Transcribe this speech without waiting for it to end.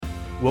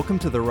Welcome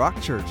to the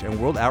Rock Church and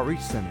World Outreach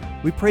Center.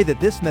 We pray that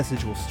this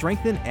message will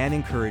strengthen and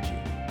encourage you.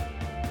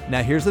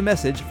 Now here's a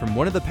message from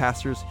one of the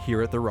pastors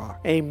here at the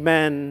Rock.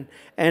 Amen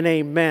and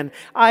amen.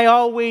 I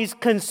always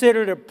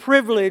consider it a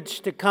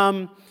privilege to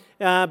come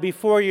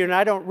before you, and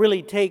I don't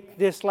really take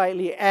this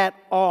lightly at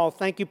all.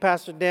 Thank you,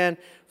 Pastor Dan,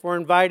 for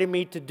inviting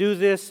me to do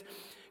this.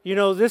 You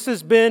know, this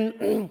has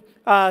been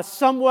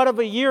somewhat of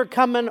a year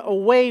coming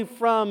away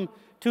from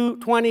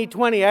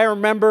 2020. I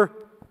remember,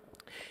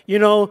 you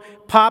know,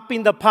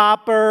 popping the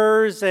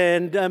poppers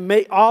and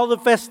all the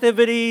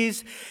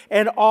festivities,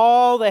 and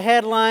all the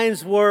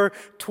headlines were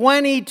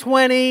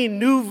 2020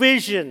 New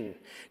Vision,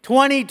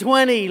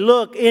 2020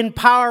 look,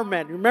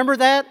 empowerment. Remember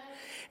that?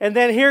 And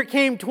then here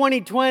came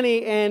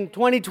 2020, and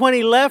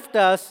 2020 left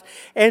us,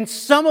 and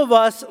some of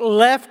us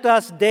left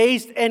us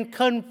dazed and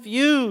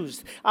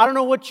confused. I don't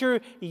know what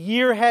your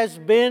year has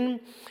been,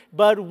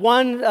 but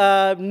one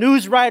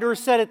news writer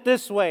said it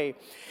this way: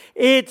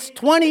 it's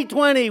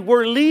 2020,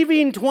 we're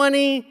leaving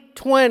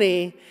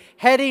 2020,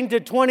 heading to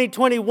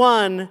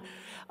 2021.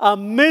 A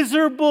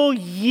miserable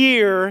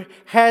year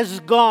has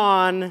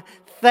gone,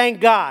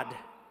 thank God.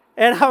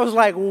 And I was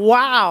like,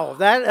 wow,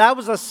 that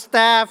was a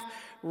staff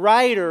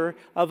writer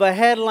of a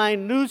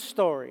headline news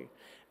story.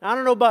 I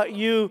don't know about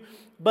you,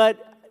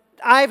 but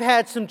I've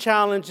had some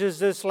challenges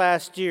this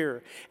last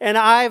year. And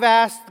I've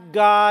asked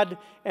God,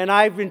 and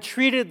I've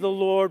entreated the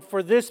Lord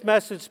for this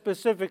message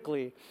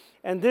specifically.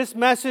 And this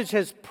message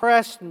has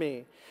pressed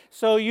me.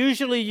 So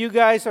usually you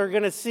guys are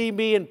going to see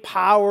me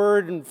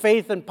empowered and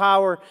faith and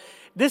power.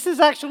 This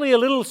is actually a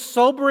little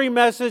sobering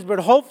message, but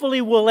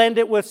hopefully we'll end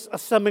it with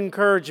some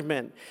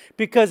encouragement.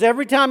 Because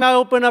every time I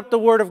open up the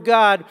Word of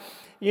God,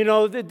 you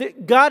know,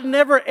 God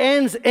never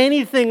ends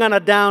anything on a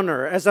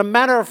downer. As a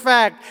matter of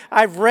fact,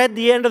 I've read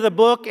the end of the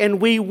book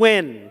and we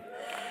win.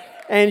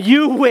 And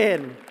you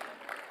win.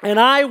 And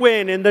I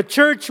win, and the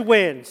church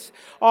wins.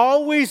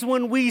 Always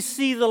when we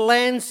see the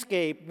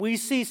landscape, we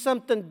see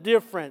something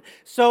different.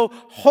 So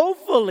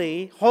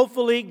hopefully,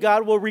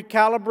 God will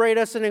recalibrate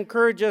us and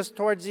encourage us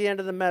towards the end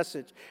of the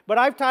message. But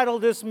I've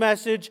titled this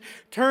message,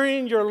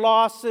 Turning Your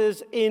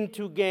Losses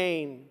into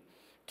Gain.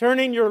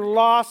 Turning your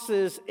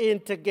losses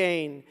into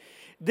gain.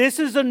 This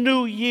is a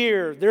new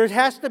year. There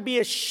has to be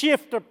a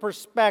shift of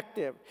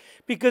perspective.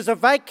 Because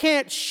if I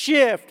can't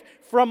shift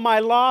from my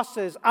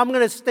losses, I'm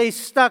going to stay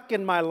stuck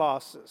in my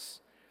losses.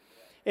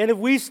 And if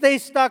we stay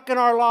stuck in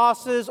our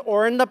losses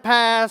or in the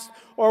past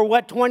or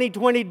what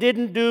 2020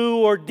 didn't do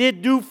or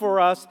did do for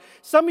us,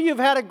 some of you have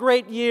had a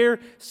great year,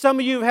 some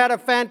of you have had a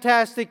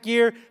fantastic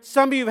year,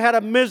 some of you have had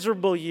a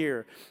miserable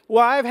year.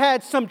 Well, I've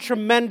had some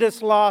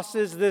tremendous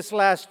losses this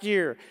last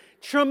year.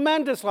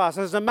 Tremendous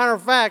losses. As a matter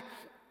of fact,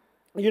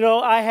 you know,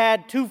 I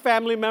had 2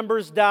 family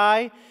members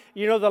die.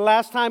 You know, the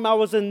last time I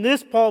was in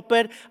this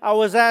pulpit, I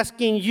was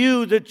asking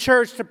you, the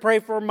church, to pray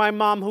for my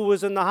mom who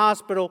was in the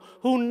hospital,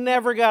 who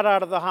never got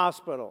out of the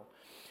hospital.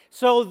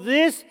 So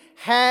this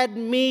had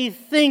me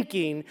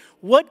thinking,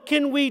 what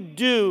can we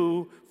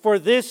do for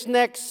this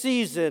next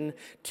season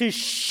to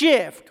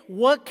shift?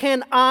 What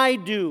can I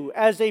do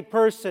as a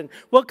person?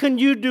 What can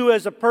you do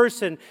as a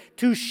person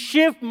to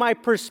shift my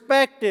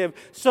perspective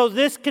so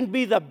this can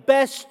be the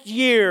best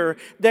year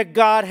that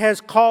God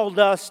has called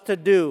us to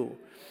do?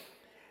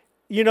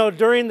 You know,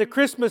 during the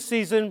Christmas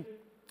season,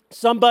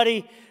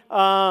 somebody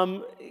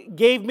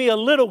gave me a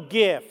little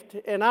gift.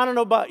 And I don't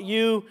know about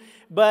you,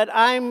 but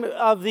I'm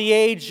of the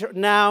age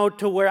now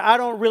to where I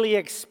don't really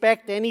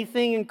expect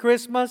anything in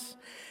Christmas.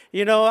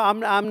 You know,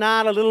 I'm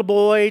not a little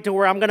boy to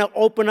where I'm going to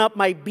open up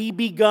my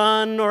BB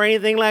gun or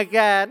anything like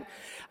that.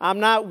 I'm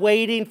not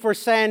waiting for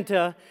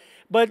Santa.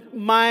 But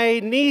my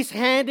niece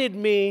handed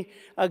me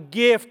a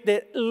gift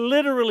that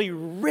literally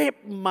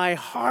ripped my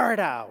heart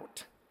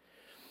out.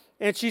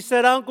 And she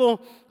said, "Uncle,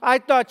 I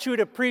thought you would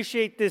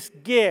appreciate this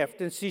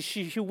gift." And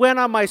she went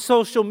on my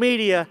social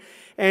media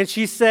and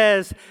she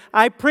says,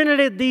 "I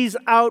printed these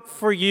out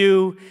for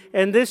you.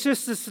 And this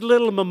is this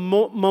little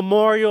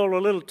memorial or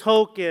little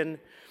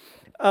token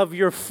of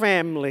your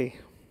family."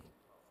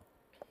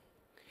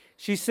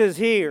 She says,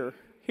 here,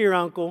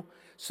 Uncle,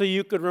 so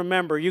you could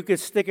remember. You could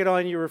stick it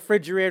on your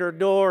refrigerator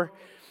door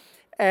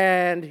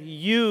and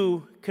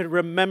you could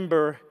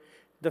remember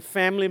the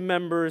family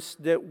members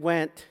that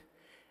went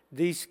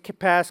these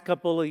past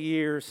couple of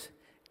years.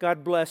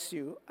 God bless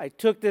you. I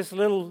took these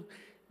little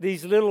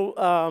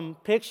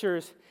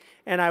pictures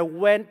and I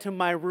went to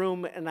my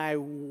room and I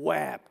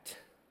wept.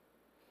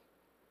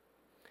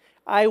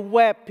 I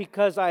wept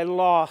because I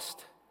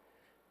lost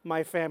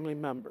my family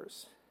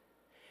members.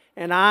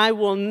 And I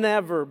will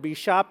never be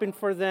shopping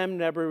for them,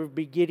 never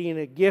be getting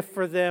a gift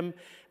for them,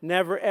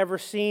 never ever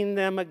seeing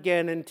them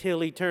again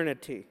until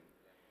eternity.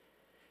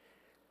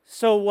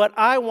 So what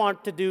I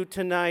want to do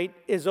tonight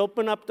is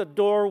open up the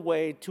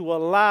doorway to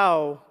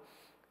allow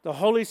the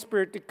Holy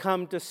Spirit to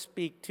come to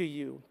speak to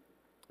you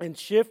and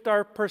shift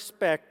our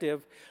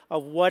perspective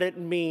of what it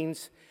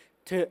means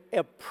to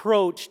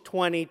approach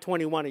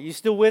 2021. Are you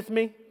still with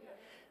me?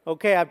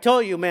 Okay, I've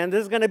told you, man,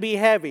 this is going to be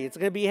heavy. It's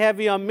going to be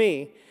heavy on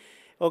me.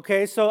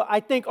 Okay, so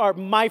I think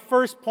my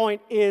first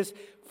point is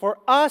For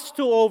us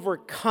to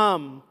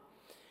overcome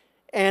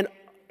and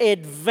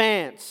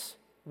advance,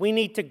 we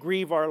need to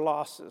grieve our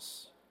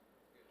losses.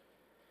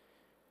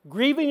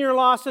 Grieving your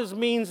losses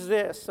means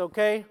this,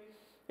 okay?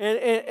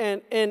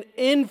 And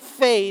in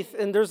faith,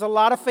 and there's a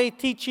lot of faith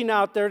teaching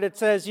out there that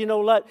says, you know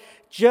what,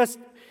 just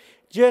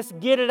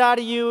get it out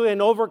of you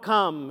and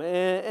overcome.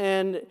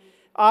 And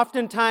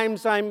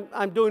oftentimes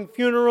I'm doing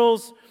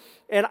funerals,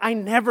 and I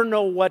never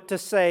know what to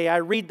say. I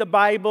read the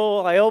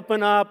Bible, I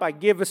open up, I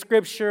give a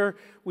scripture,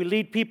 we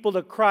lead people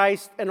to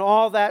Christ, and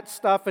all that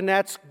stuff, and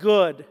that's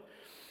good.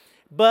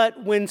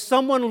 But when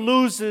someone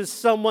loses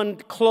someone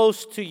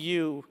close to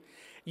you,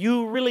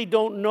 you really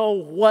don't know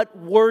what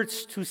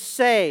words to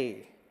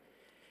say.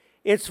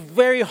 It's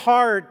very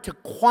hard to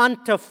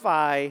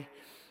quantify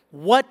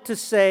what to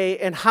say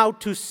and how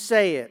to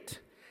say it.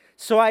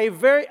 So I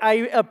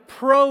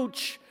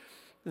approach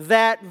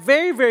that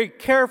very, very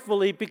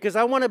carefully because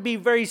I want to be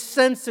very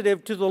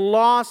sensitive to the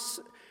loss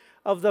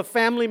of the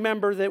family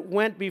member that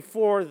went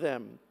before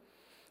them.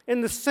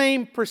 In the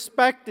same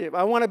perspective,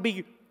 I want to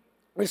be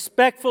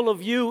respectful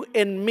of you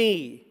and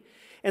me.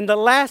 And the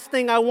last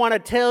thing I want to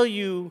tell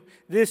you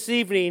this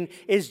evening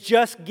is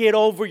just get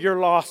over your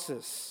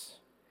losses.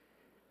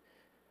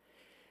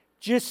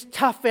 Just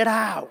tough it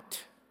out.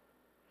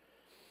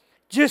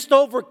 Just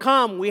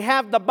overcome. We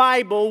have the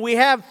Bible. We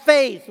have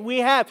faith. We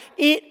have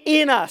it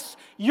in us.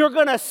 You're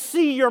going to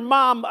see your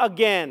mom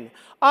again.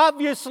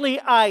 Obviously,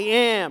 I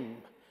am.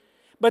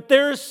 But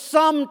there's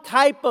some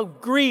type of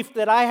grief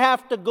that I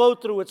have to go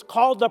through. It's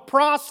called the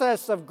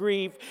process of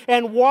grief.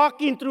 And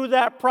walking through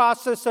that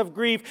process of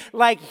grief,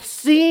 like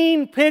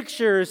seeing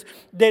pictures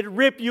that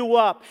rip you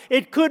up.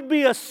 It could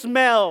be a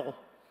smell.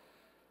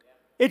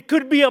 It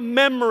could be a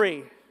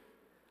memory.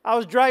 I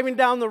was driving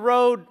down the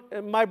road,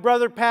 and my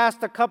brother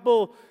passed a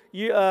couple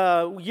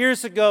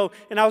years ago,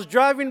 and I was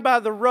driving by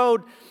the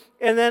road,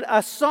 and then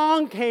a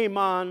song came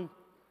on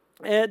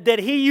that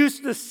he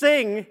used to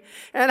sing,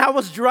 and I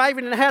was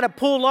driving and I had to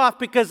pull off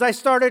because I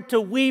started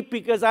to weep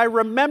because I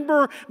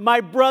remember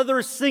my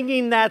brother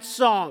singing that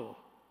song.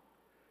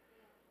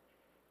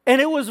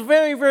 And it was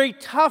very, very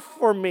tough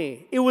for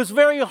me. It was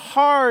very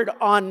hard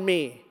on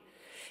me.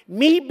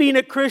 Me being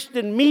a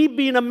Christian, me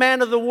being a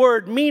man of the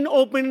Word, me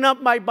opening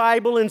up my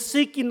Bible and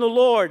seeking the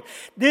Lord,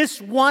 this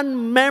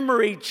one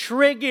memory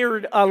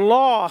triggered a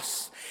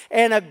loss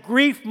and a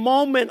grief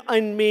moment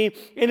in me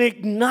and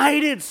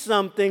ignited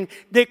something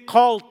that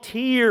called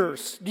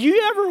tears. Do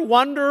you ever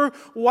wonder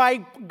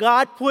why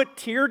God put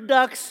tear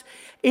ducts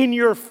in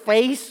your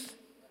face?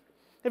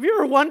 Have you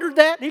ever wondered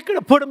that? He could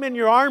have put them in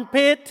your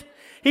armpit.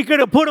 He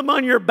could have put them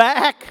on your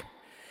back.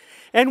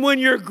 And when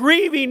you're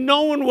grieving,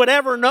 no one would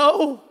ever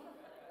know.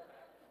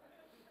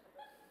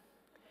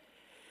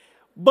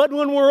 But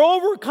when we're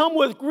overcome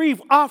with grief,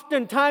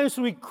 oftentimes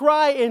we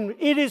cry, and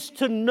it is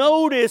to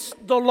notice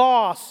the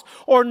loss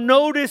or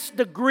notice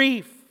the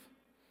grief.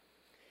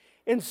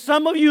 And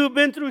some of you have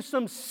been through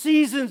some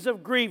seasons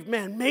of grief.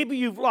 Man, maybe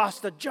you've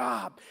lost a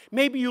job.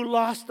 Maybe you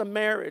lost a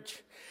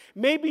marriage.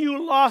 Maybe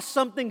you lost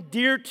something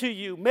dear to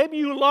you. Maybe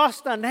you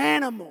lost an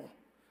animal.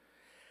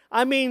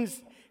 I mean,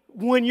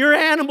 when your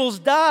animals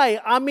die,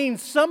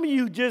 some of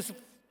you just,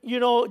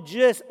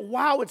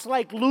 wow, it's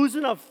like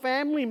losing a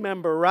family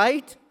member,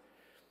 right?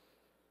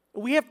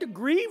 We have to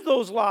grieve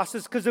those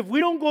losses because if we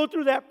don't go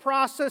through that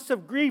process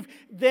of grief,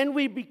 then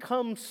we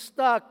become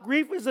stuck.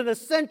 Grief is an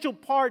essential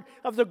part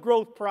of the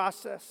growth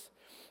process.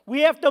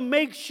 We have to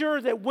make sure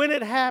that when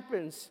it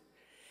happens,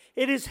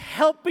 it is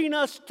helping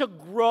us to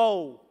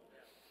grow,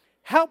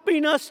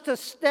 helping us to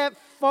step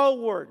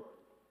forward,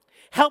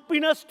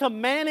 helping us to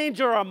manage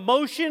our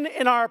emotion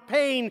and our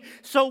pain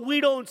so we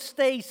don't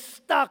stay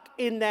stuck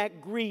in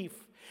that grief,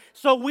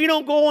 so we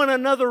don't go on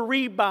another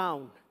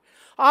rebound.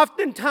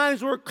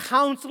 Oftentimes we're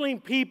counseling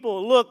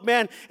people. Look,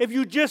 man, if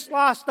you just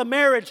lost a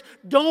marriage,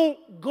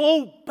 don't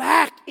go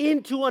back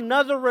into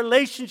another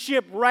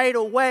relationship right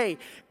away.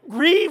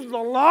 Grieve the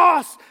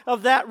loss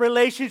of that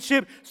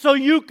relationship so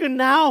you can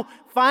now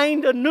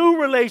find a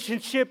new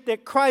relationship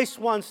that Christ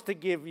wants to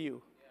give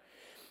you.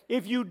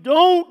 If you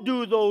don't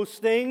do those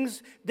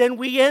things, then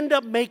we end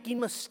up making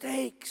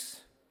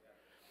mistakes.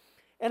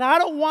 And I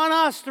don't want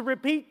us to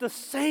repeat the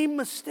same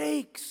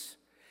mistakes.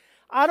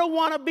 I don't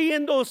want to be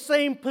in those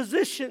same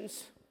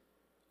positions.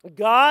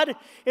 God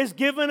has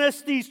given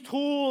us these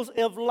tools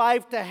of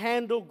life to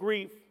handle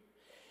grief.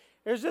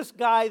 There's this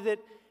guy that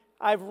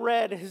I've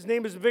read. His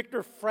name is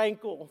Viktor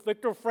Frankl.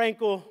 Viktor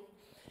Frankl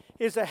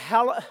is a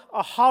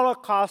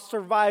Holocaust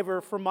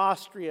survivor from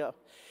Austria.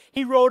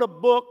 He wrote a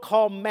book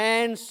called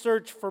Man's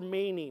Search for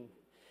Meaning.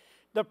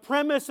 The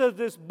premise of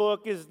this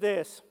book is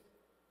this.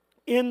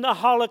 In the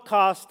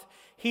Holocaust,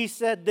 he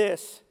said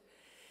this: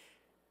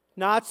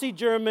 Nazi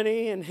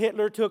Germany and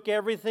Hitler took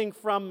everything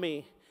from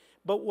me,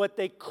 but what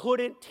they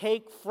couldn't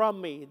take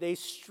from me, they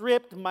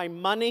stripped my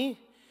money,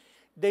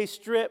 they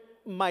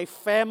stripped my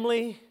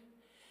family,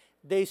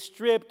 they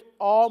stripped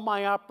all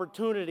my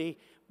opportunity,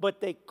 but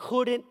they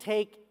couldn't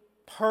take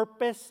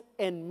purpose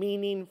and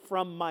meaning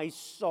from my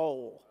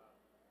soul.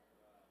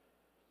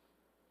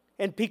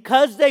 And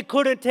because they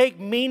couldn't take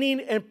meaning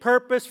and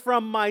purpose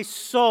from my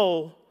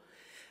soul,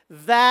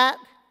 that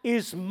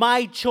is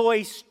my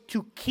choice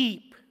to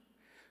keep.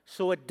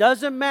 So it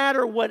doesn't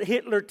matter what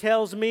Hitler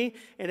tells me,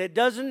 and it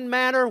doesn't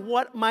matter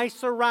what my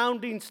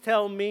surroundings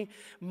tell me.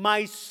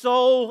 My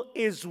soul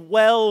is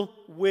well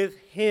with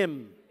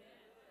him.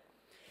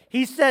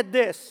 He said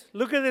this.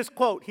 Look at this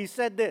quote. He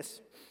said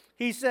this.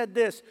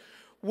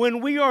 When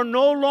we are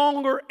no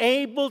longer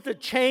able to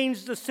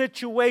change the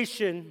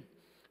situation,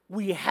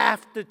 we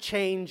have to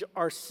change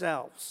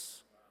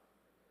ourselves.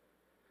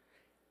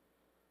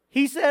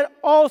 He said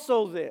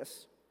also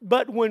this,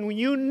 but when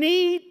you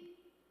need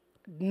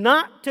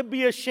not to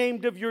be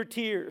ashamed of your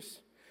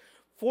tears,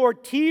 for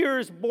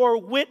tears bore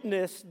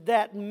witness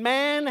that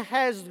man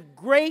has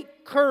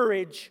great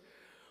courage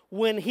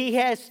when he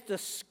has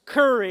the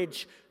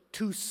courage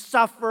to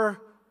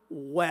suffer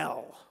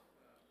well.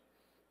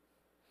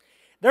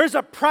 There's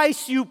a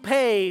price you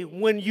pay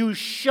when you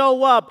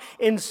show up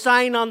and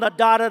sign on the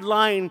dotted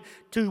line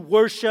to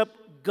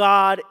worship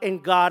God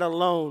and God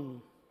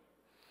alone.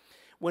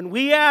 When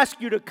we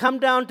ask you to come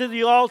down to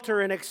the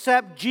altar and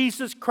accept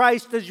Jesus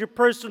Christ as your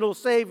personal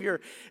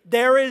Savior,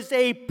 there is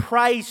a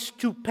price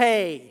to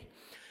pay.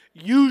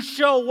 You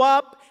show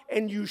up,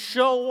 and you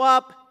show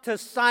up to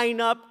sign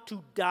up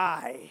to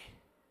die.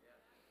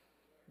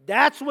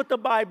 That's what the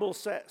Bible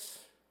says.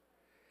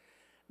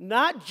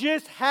 Not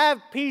just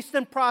have peace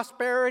and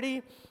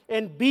prosperity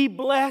and be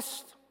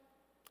blessed.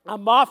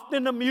 I'm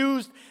often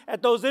amused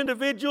at those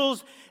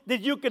individuals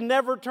that you can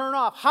never turn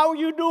off. How are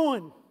you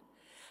doing?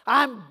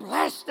 I'm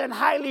blessed and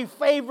highly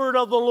favored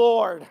of the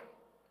Lord.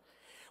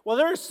 Well,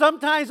 there's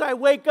sometimes I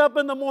wake up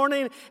in the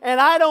morning and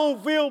I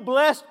don't feel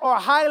blessed or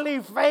highly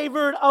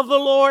favored of the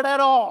Lord at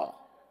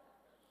all.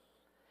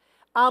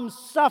 I'm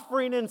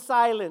suffering in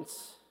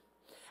silence.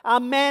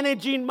 I'm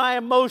managing my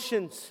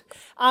emotions.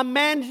 I'm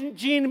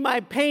managing my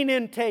pain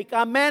intake.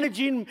 I'm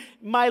managing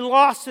my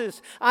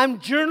losses. I'm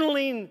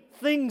journaling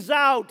things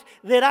out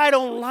that I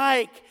don't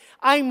like.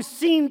 I'm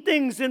seeing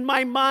things in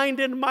my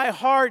mind and my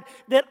heart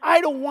that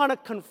I don't want to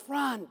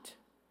confront.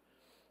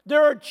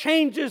 There are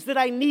changes that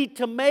I need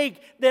to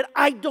make that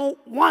I don't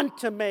want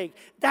to make.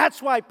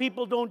 That's why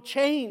people don't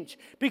change,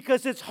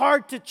 because it's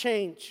hard to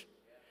change.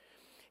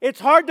 It's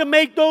hard to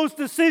make those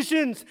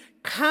decisions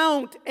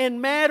count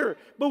and matter.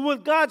 But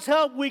with God's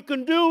help, we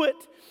can do it.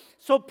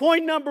 So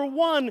point number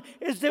one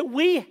is that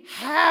we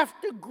have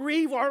to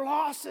grieve our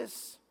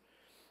losses.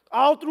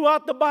 All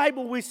throughout the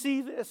Bible, we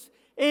see this.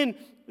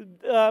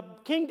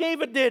 King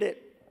David did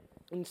it.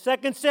 In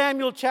 2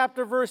 Samuel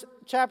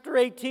chapter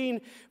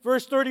 18,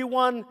 verse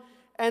 31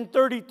 and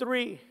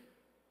 33.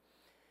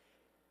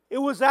 It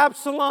was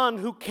Absalom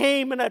who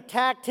came and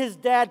attacked his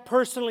dad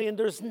personally. And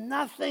there's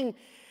nothing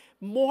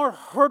more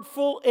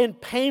hurtful and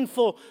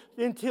painful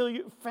until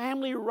your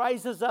family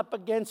rises up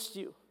against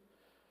you.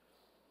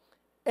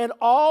 And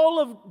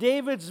all of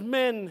David's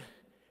men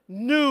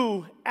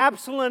knew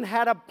Absalom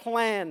had a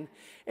plan,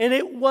 and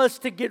it was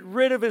to get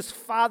rid of his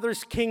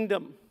father's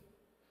kingdom.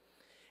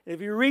 If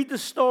you read the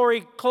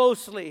story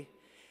closely,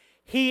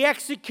 he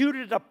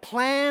executed a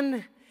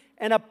plan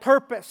and a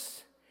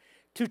purpose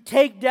to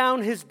take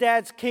down his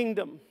dad's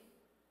kingdom.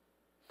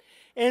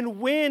 And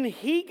when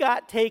he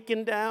got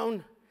taken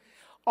down,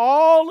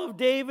 all of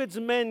David's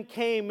men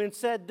came and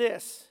said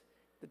this.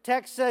 The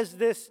text says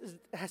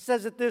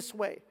it this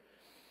way.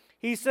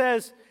 He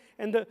says,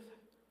 and the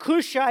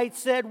Cushite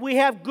said, "We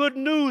have good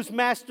news,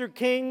 Master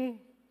King."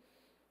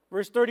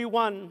 Verse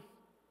 31.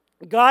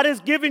 God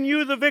has given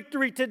you the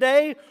victory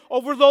today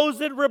over those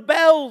that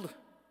rebelled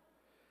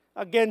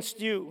against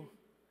you.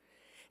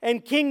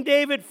 And King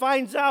David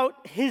finds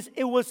out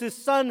it was his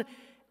son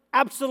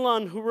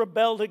Absalom who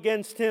rebelled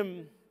against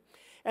him.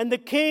 And the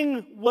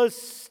king was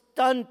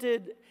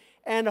stunted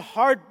and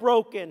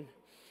heartbroken.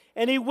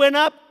 And he went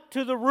up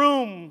to the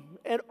room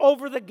and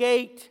over the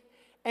gate,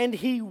 and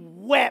he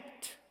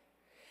wept.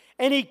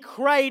 And he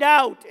cried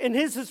out. And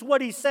this is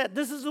what he said.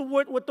 This is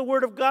what the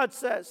Word of God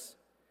says.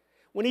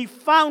 When he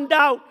found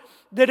out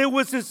that it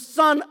was his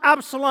son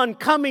Absalom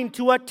coming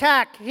to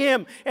attack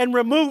him and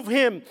remove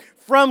him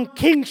from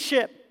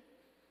kingship,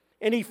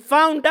 and he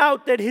found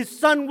out that his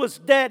son was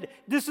dead,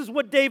 this is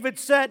what David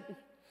said.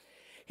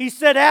 He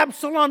said,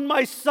 "Absalom,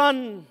 my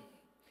son,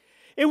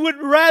 it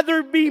would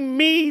rather be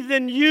me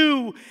than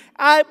you,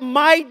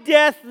 my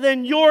death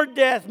than your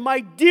death,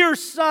 my dear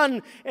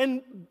son."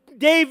 And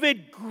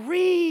David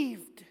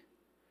grieved.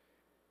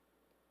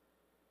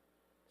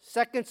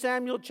 2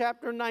 Samuel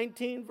chapter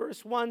 19,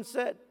 verse 1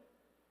 said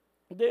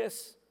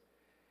this.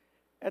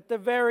 At the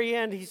very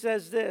end, he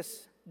says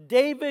this.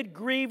 David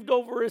grieved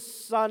over his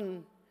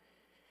son,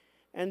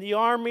 and the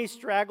army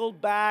straggled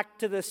back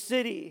to the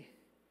city,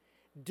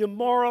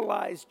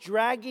 demoralized,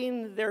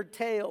 dragging their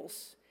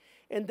tails.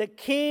 And the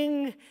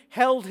king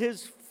held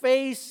his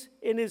face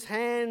in his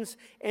hands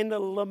and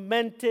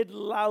lamented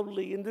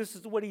loudly. And this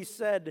is what he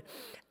said,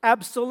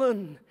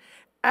 "Absalom,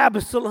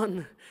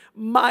 Absalom,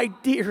 my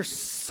dear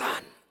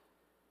son."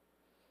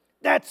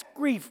 That's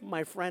grief,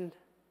 my friend.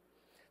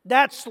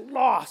 That's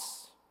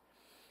loss.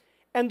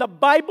 And the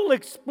Bible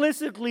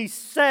explicitly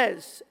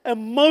says,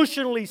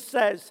 emotionally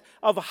says,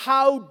 of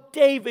how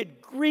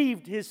David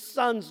grieved his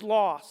son's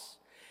loss.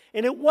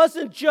 And it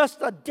wasn't just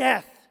a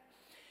death.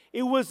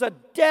 It was a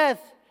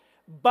death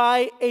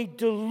by a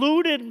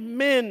deluded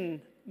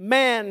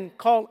man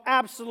called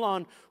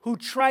Absalom who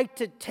tried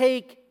to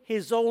take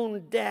his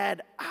own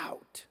dad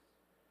out.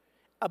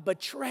 A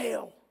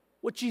betrayal,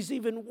 which is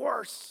even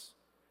worse.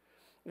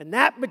 And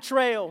that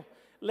betrayal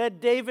led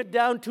David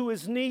down to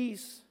his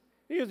knees.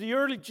 You know, the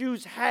early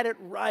Jews had it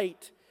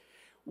right.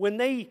 When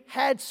they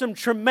had some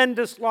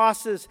tremendous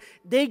losses,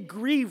 they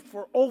grieved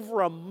for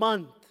over a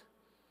month.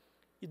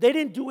 They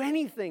didn't do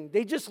anything.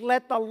 They just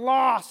let the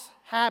loss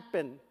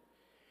happen.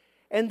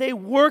 And they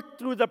worked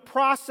through the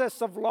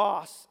process of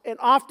loss. And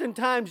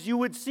oftentimes you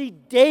would see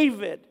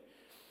David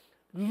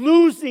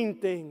losing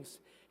things.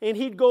 And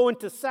he'd go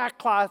into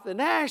sackcloth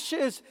and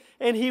ashes,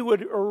 and he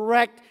would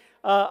erect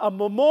a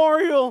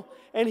memorial,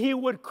 and he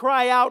would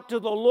cry out to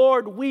the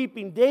Lord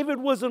weeping. David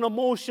was an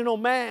emotional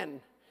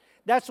man.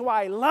 That's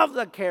why I love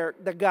the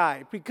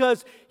guy,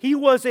 because he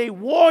was a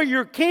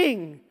warrior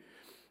king.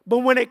 But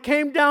when it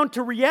came down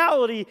to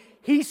reality,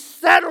 he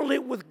settled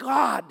it with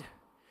God.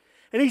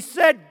 And he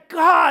said,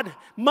 God,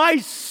 my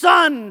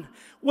son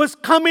was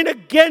coming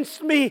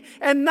against me,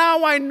 and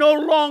now I no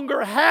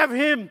longer have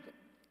him.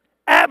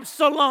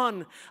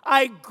 Absalom,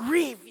 I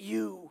grieve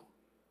you.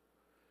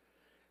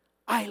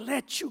 I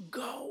let you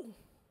go.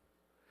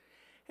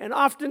 And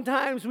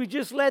oftentimes we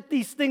just let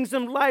these things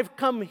in life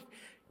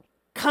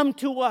come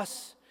to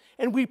us,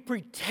 and we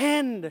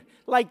pretend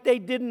like they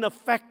didn't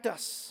affect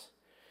us.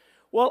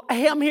 Well, I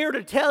am here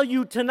to tell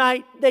you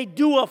tonight, they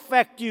do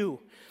affect you.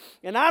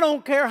 And I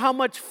don't care how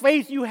much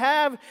faith you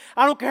have.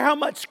 I don't care how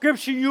much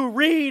scripture you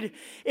read.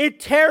 It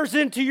tears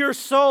into your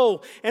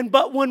soul.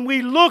 But when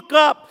we look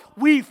up,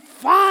 we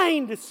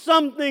find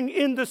something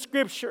in the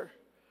scripture.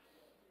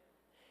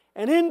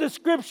 And in the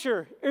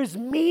scripture is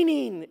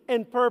meaning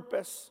and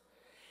purpose.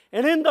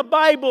 And in the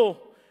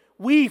Bible,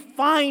 we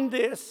find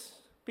this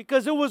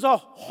because it was a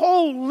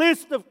whole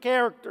list of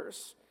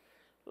characters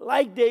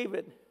like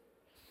David.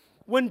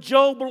 When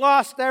Job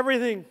lost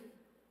everything,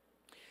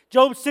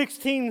 Job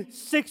 16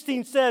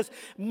 says,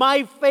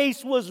 my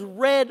face was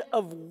red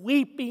of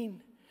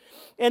weeping,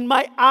 and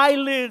my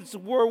eyelids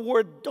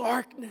were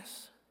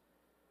darkness.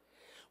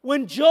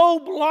 When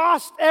Job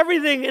lost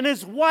everything and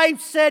his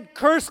wife said,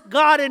 curse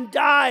God and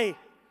die,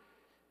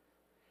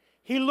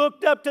 he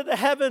looked up to the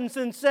heavens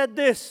and said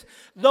this,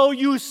 though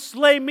you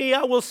slay me,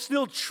 I will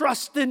still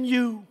trust in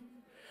you.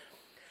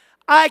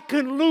 I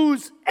can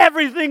lose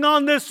everything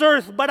on this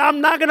earth, but I'm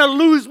not going to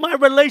lose my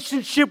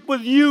relationship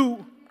with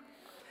you.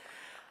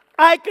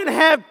 I can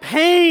have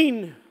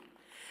pain.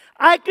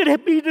 I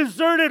could be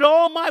deserted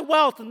all my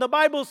wealth. And the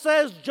Bible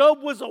says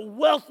Job was a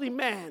wealthy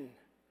man.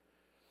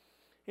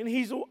 And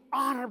he's an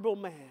honorable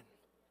man.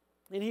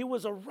 And he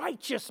was a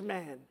righteous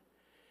man.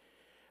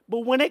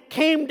 But when it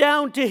came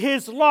down to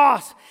his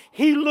loss,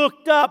 he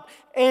looked up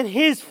and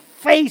his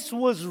face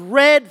was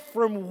red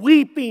from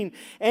weeping.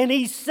 And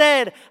he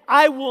said,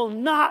 I will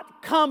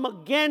not come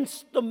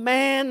against the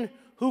man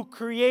who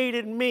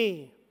created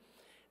me.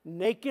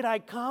 Naked I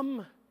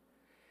come,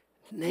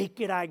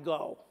 naked I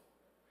go.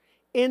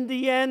 In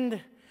the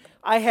end,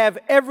 I have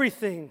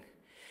everything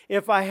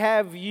if I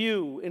have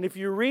you. And if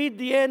you read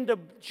the end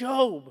of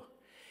Job,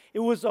 it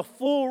was a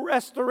full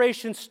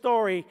restoration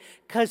story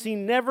because he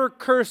never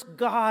cursed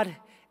God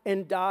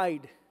and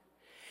died.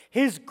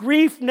 His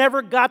grief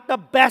never got the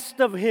best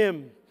of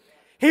him.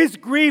 His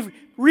grief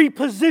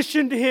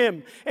repositioned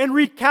him and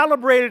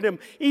recalibrated him.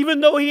 Even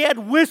though he had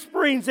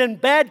whisperings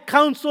and bad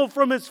counsel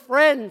from his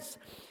friends,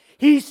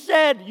 he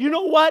said, you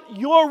know what?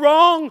 You're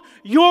wrong,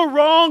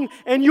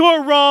 and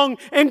you're wrong,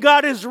 and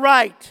God is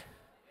right.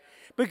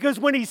 Because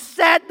when he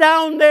sat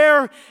down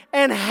there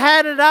and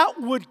had it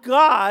out with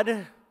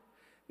God,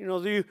 you know,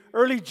 the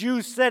early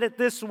Jews said it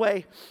this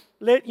way.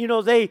 You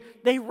know, they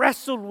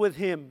wrestled with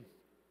him.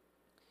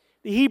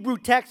 The Hebrew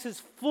text is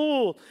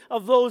full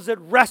of those that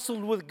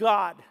wrestled with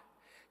God.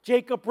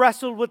 Jacob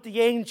wrestled with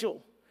the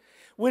angel.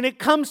 When it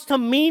comes to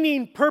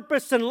meaning,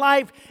 purpose, and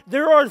life,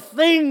 there are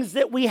things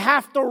that we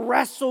have to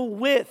wrestle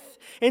with.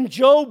 And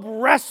Job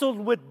wrestled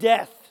with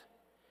death.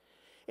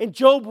 And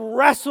Job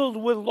wrestled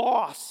with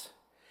loss.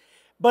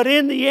 But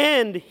in the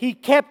end, he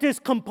kept his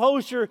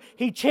composure.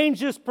 He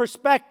changed his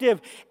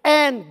perspective.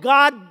 And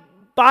God,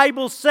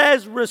 Bible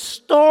says,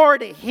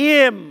 restored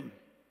him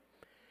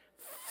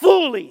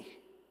fully.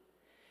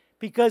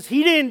 Because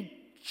he didn't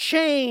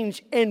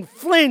change and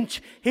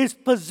flinch his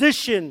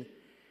position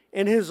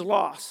in his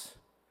loss.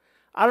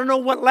 I don't know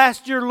what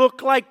last year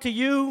looked like to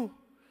you,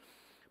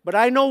 but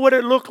I know what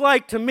it looked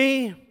like to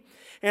me.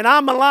 And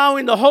I'm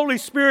allowing the Holy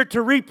Spirit to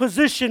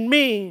reposition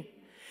me.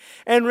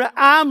 And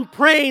I'm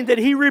praying that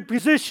he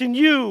reposition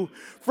you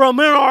from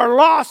in our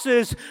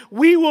losses.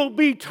 We will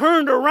be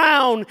turned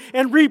around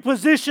and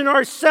reposition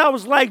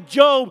ourselves like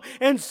Job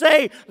and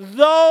say,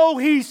 though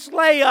he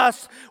slay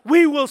us,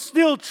 we will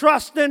still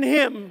trust in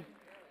him.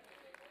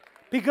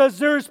 Because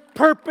there's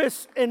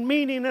purpose and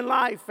meaning in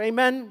life.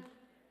 Amen.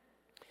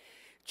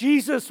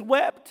 Jesus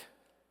wept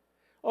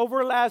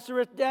over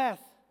Lazarus' death.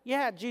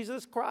 Yeah,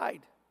 Jesus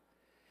cried.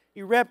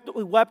 He wept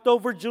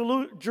over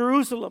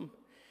Jerusalem.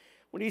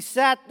 When he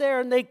sat there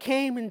and they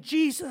came and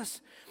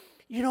Jesus,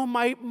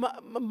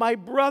 my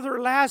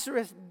brother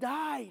Lazarus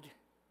died.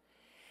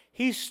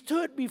 He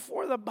stood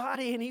before the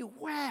body and he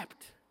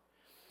wept.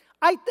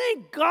 I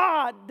thank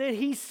God that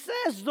he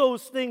says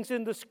those things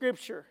in the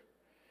scripture.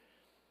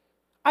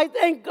 I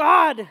thank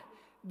God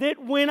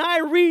that when I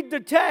read the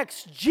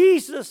text,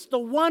 Jesus, the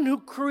one who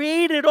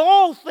created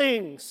all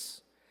things,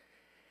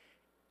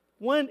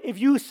 if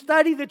you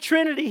study the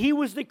Trinity, he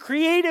was the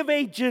creative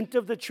agent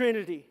of the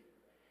Trinity.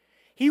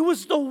 He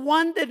was the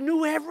one that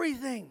knew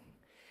everything.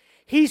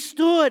 He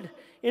stood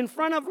in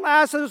front of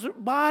Lazarus'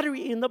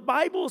 body, and the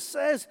Bible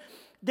says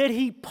that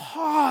he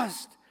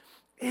paused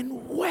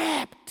and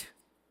wept.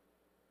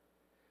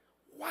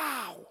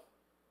 Wow,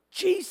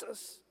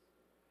 Jesus.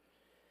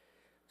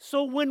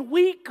 So when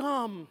we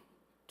come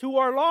to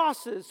our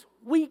losses,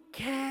 we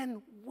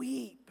can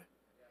weep.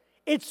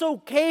 It's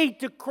okay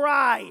to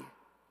cry.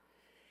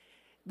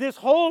 This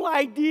whole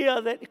idea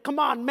that, come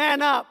on,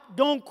 man up,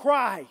 don't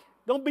cry,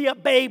 don't be a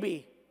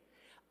baby.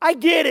 I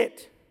get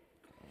it.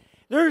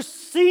 There's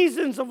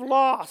seasons of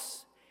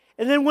loss.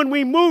 And then when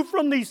we move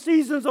from these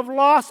seasons of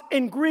loss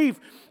and grief,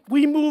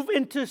 we move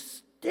into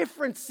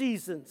different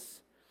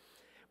seasons.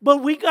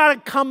 But we got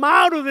to come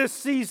out of this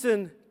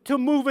season to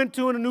move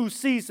into a new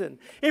season.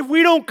 If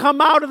we don't come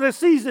out of the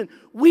season,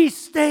 we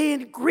stay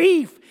in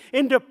grief,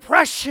 in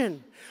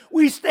depression.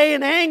 We stay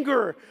in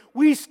anger.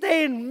 We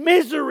stay in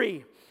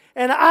misery.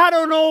 And I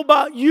don't know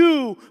about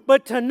you,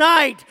 but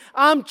tonight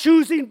I'm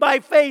choosing by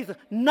faith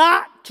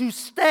not to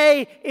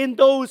stay in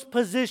those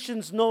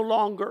positions no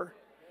longer.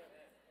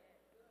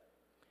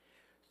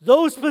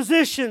 Those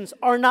positions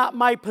are not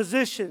my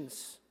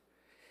positions,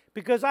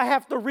 because I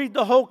have to read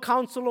the whole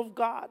counsel of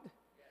God.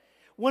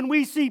 When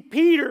we see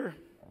Peter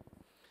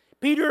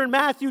in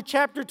Matthew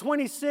chapter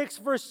 26,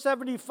 verse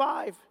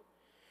 75.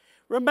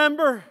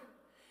 Remember,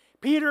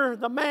 Peter,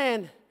 the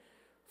man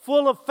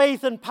full of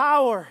faith and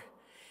power,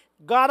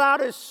 got out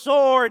his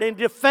sword and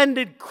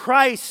defended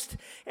Christ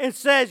and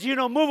says,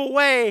 move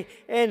away.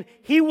 And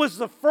he was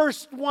the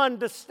first one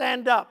to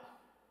stand up.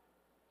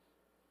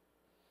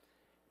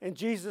 And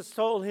Jesus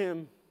told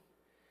him,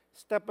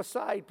 step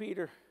aside,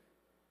 Peter.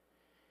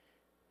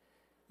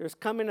 There's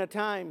coming a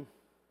time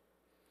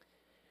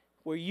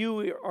where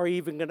you are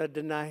even going to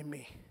deny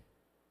me.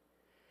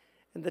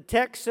 And the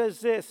text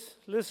says this.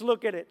 Let's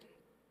look at it.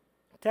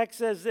 The text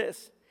says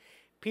this.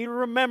 Peter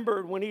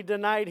remembered when he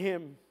denied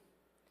him.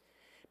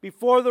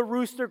 Before the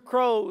rooster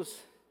crows,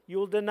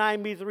 you'll deny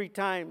me 3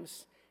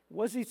 times.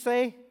 What does he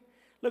say?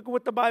 Look at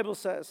what the Bible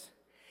says.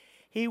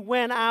 He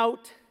went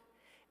out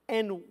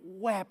and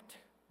wept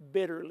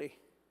bitterly.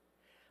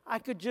 I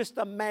could just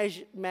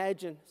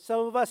imagine.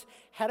 Some of us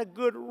had a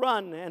good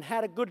run and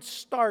had a good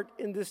start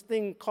in this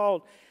thing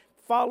called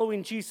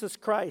following Jesus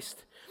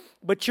Christ.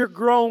 But you're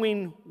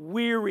growing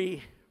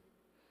weary.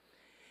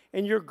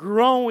 And you're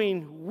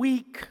growing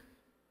weak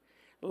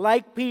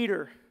like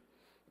Peter,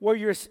 where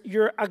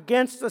you're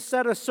against a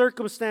set of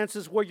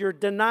circumstances where you're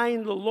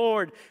denying the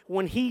Lord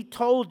when he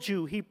told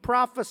you, he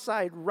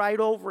prophesied right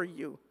over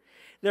you.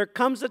 There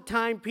comes a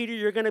time, Peter,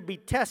 you're going to be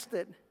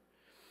tested.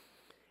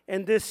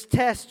 And this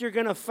test you're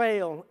going to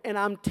fail. And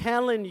I'm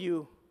telling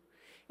you.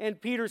 And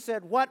Peter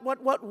said,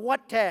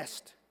 what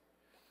test?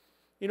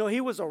 He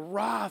was a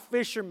raw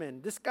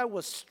fisherman. This guy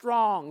was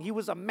strong. He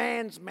was a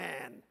man's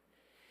man.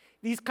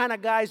 These kind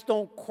of guys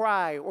don't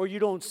cry, or you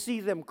don't see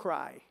them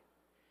cry.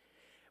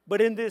 But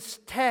in this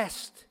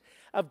test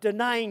of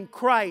denying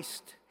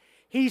Christ,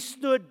 he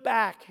stood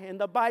back, and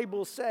the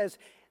Bible says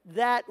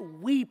that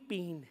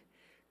weeping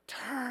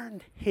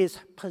turned his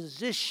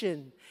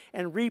position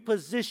and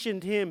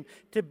repositioned him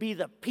to be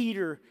the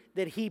Peter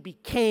that he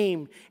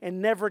became,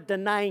 and never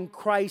denying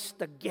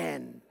Christ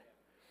again.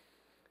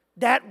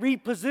 That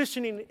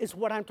repositioning is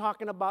what I'm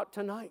talking about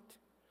tonight.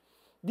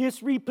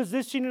 This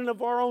repositioning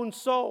of our own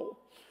soul.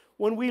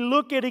 When we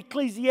look at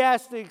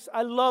Ecclesiastes,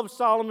 I love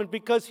Solomon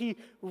because he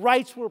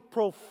writes with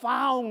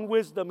profound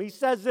wisdom. He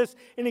says this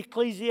in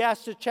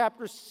Ecclesiastes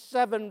chapter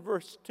 7,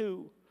 verse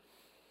 2.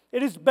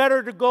 It is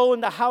better to go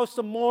in the house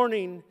of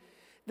mourning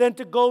than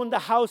to go in the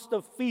house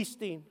of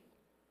feasting.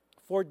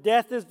 For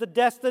death is the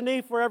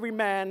destiny for every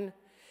man.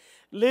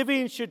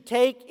 Living should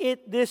take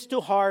this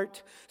to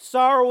heart.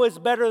 Sorrow is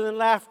better than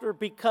laughter,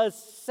 because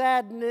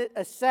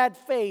a sad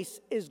face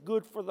is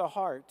good for the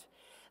heart.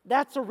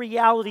 That's a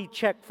reality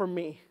check for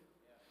me.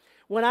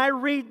 When I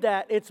read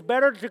that, it's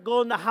better to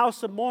go in the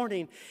house of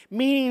mourning,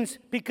 means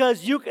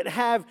because you could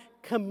have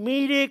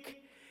comedic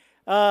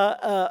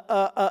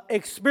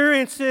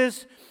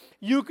experiences.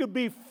 You could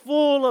be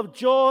full of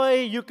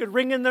joy. You could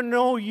ring in the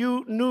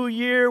new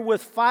year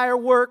with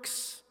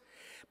fireworks.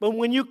 But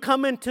when you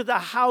come into the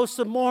house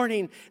of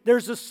mourning,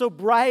 there's a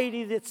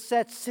sobriety that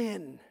sets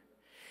in.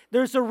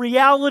 There's a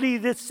reality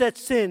that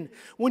sets in.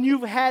 When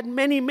you've had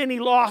many, many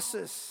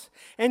losses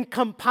and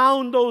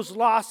compound those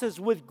losses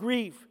with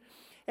grief,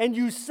 and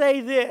you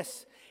say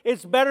this,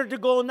 It's better to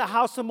go in the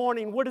house of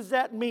mourning. What does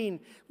that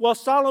mean? Well,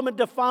 Solomon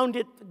defined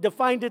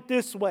it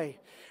this way.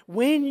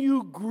 When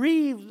you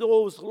grieve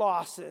those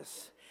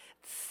losses,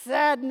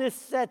 sadness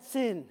sets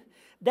in.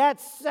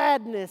 That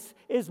sadness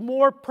is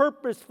more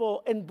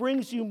purposeful and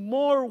brings you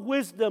more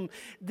wisdom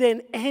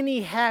than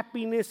any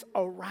happiness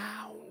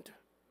around.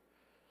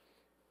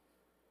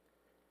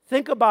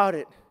 Think about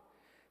it.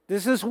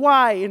 This is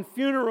why in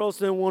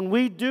funerals, and when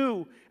we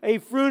do a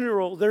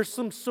funeral, there's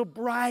some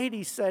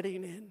sobriety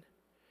setting in.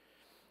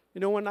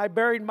 You know, when I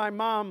buried my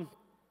mom,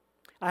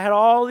 I had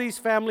all these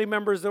family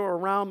members that were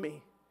around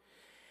me.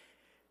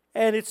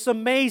 And it's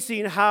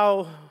amazing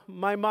how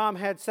my mom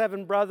had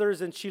 7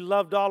 brothers and she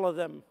loved all of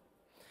them.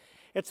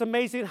 It's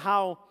amazing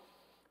how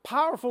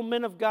powerful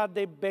men of God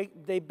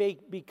they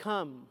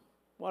become.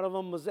 One of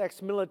them was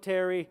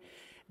ex-military.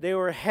 They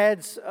were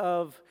heads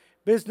of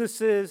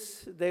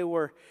businesses. They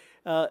were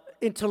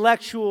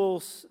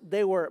intellectuals.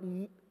 They were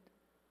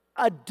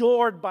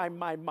adored by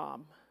my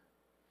mom.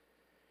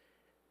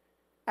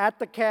 At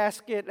the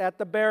casket, at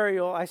the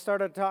burial, I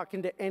started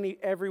talking to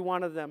every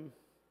one of them.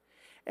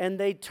 And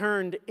they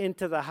turned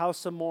into the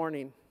house of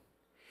mourning.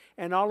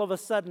 And all of a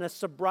sudden, a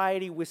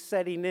sobriety was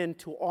setting in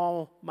to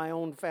all my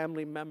own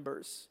family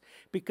members.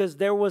 Because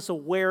there was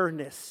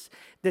awareness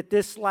that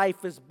this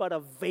life is but a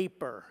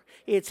vapor.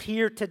 It's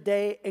here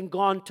today and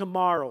gone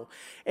tomorrow.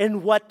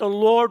 And what the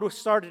Lord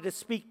started to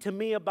speak to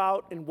me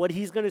about, and what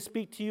He's going to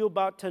speak to you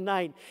about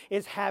tonight,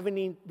 is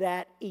having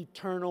that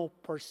eternal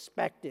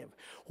perspective.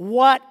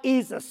 What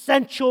is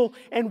essential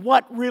and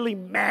what really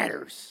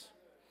matters.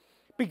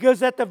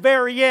 Because at the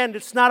very end,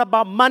 it's not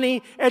about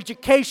money,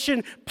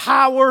 education,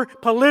 power,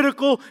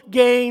 political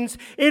gains.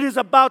 It is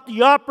about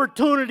the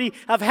opportunity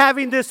of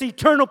having this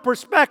eternal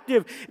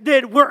perspective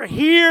that we're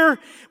here,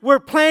 we're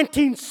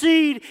planting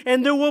seed,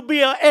 and there will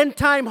be an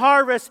end-time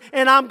harvest,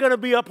 and I'm going to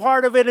be a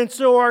part of it, and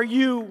so are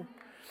you.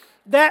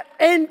 That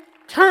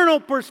internal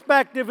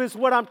perspective is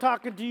what I'm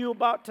talking to you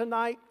about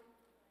tonight.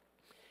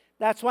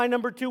 That's why,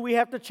 number 2, we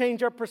have to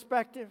change our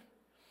perspective.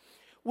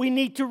 We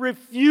need to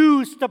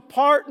refuse to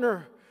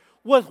partner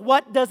with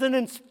what doesn't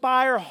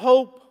inspire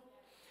hope.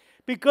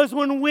 Because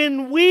when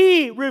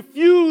we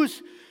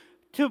refuse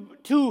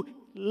to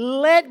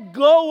let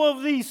go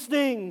of these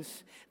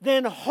things,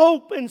 then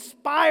hope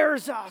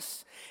inspires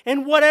us.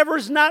 And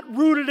whatever's not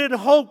rooted in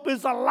hope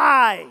is a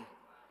lie.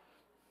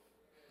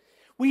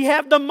 We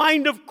have the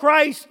mind of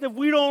Christ if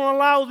we don't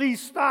allow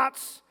these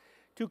thoughts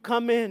to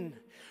come in.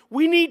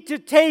 We need to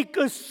take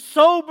a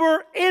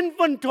sober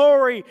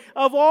inventory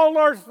of all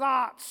our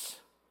thoughts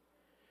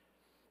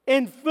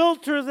and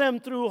filter them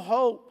through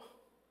hope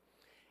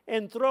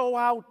and throw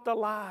out the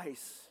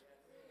lies.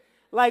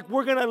 Like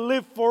we're going to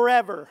live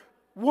forever.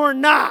 We're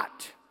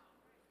not.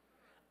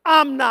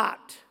 I'm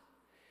not.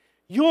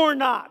 You're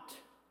not.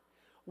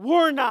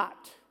 We're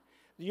not.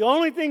 The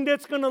only thing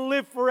that's going to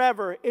live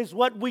forever is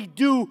what we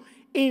do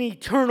in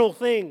eternal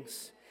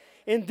things.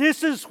 And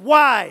this is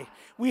why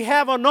we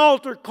have an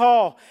altar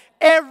call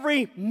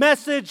every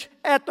message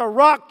at the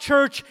Rock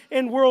Church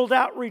and World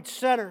Outreach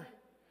Center.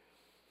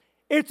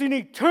 It's an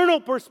eternal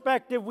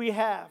perspective we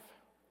have.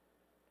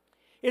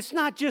 It's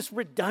not just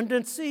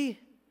redundancy.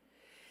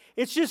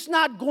 It's just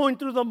not going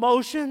through the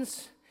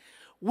motions.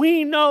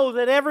 We know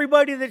that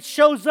everybody that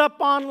shows up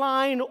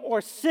online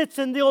or sits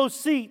in those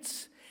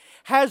seats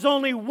has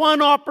only one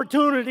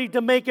opportunity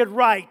to make it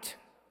right.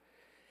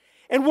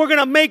 And we're going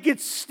to make it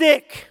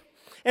stick.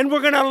 And we're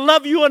going to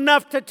love you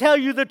enough to tell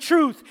you the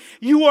truth.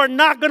 You are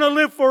not going to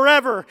live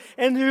forever.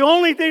 And the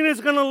only thing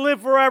that's going to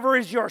live forever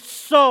is your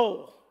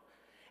soul.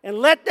 And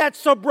let that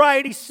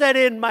sobriety set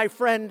in, my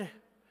friend.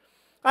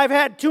 I've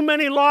had too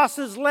many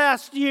losses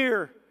last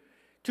year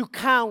to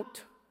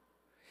count.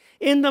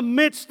 In the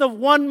midst of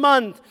 1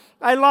 month,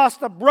 I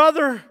lost a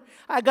brother,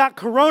 I got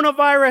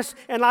coronavirus,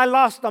 and I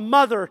lost a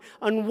mother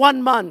in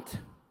 1 month.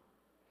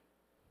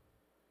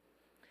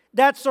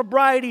 That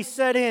sobriety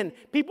set in.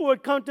 People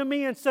would come to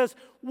me and says,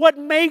 "What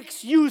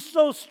makes you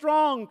so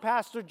strong,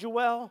 Pastor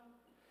Joel?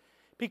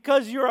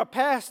 Because you're a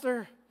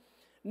pastor?"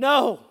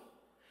 No,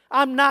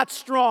 I'm not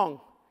strong.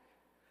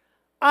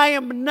 I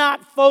am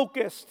not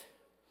focused.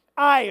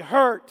 I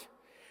hurt.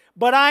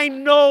 But I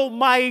know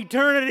my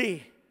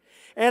eternity.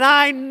 And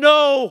I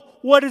know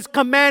what is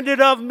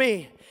commanded of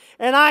me.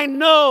 And I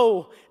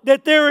know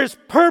that there is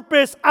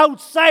purpose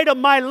outside of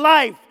my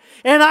life.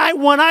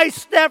 And when I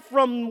step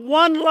from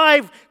one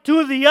life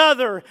to the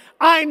other,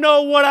 I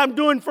know what I'm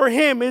doing for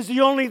Him is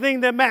the only thing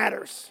that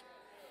matters.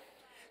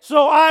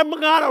 So I'm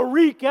going to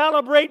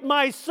recalibrate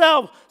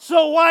myself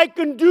so I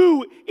can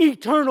do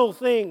eternal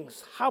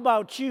things. How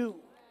about you?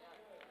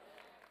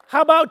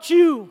 How about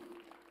you?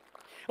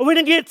 Are we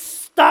going to get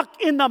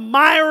stuck in the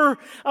mire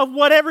of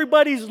what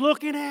everybody's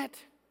looking at?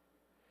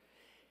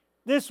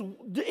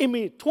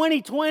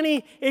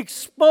 2020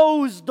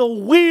 exposed the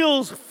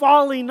wheels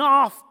falling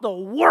off the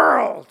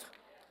world.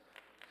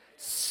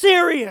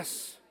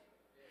 Serious.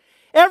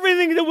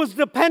 Everything that was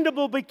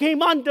dependable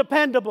became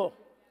undependable.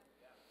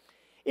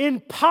 In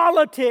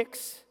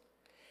politics,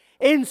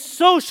 in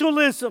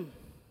socialism,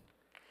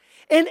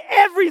 And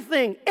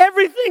everything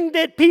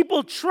that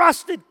people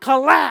trusted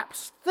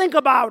collapsed. Think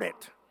about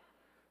it.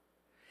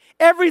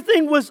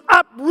 Everything was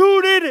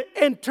uprooted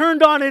and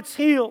turned on its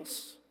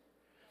heels.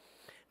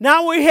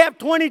 Now we have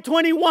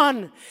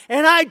 2021,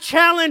 and I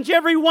challenge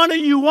every one of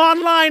you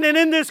online and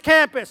in this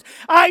campus.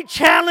 I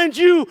challenge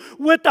you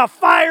with the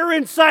fire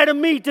inside of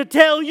me to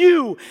tell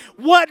you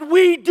what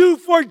we do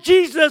for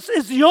Jesus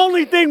is the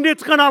only thing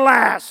that's going to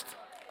last.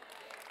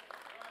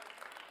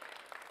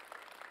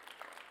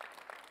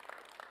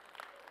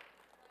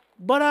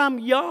 But I'm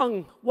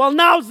young. Well,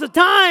 now's the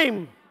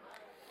time.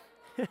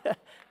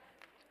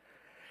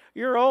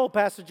 You're old,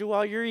 Pastor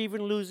Joel. You're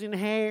even losing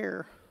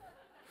hair.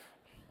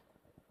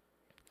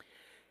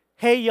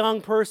 Hey, young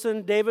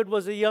person, David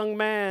was a young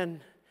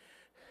man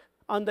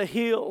on the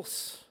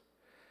hills.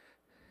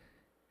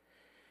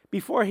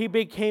 Before he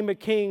became a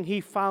king, he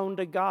found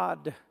a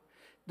God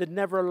that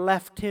never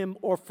left him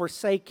or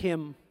forsake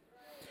him.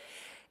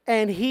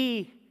 And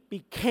he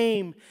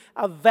became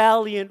a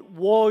valiant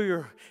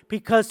warrior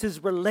because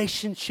his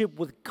relationship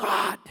with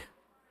God.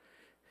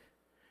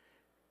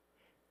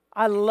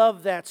 I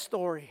love that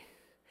story.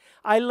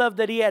 I love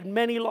that he had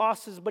many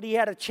losses, but he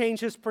had to change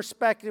his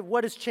perspective.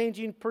 What is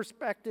changing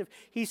perspective?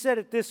 He said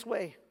it this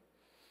way.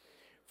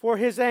 For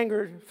his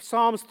anger,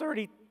 Psalms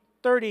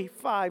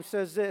 35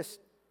 says this.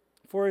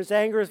 For his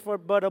anger is for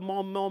but a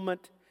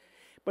moment,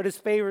 but his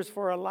favor is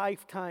for a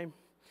lifetime.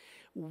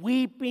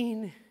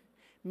 Weeping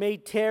may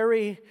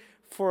tarry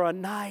for a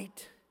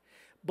night,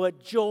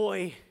 but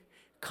joy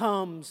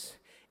comes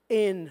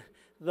in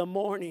the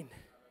morning.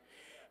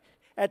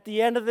 At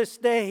the end of this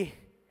day,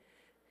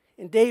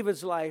 in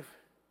David's life,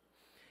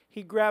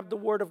 he grabbed the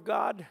Word of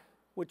God,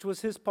 which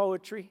was his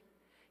poetry,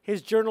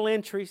 his journal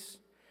entries.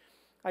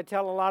 I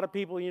tell a lot of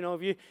people,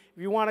 if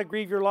you want to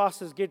grieve your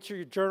losses, get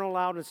your journal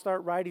out and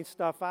start writing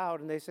stuff out.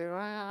 And they say, well,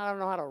 I don't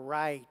know how to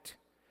write.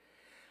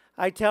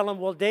 I tell them,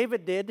 well,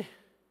 David did.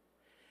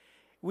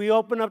 We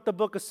open up the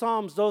book of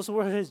Psalms. Those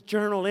were his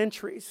journal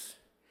entries.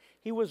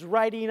 He was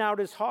writing out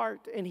his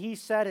heart, and he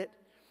said it.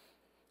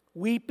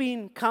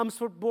 Weeping comes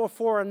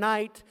for a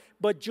night,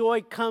 but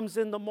joy comes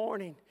in the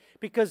morning.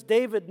 Because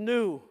David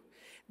knew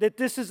that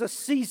this is a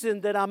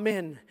season that I'm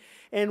in.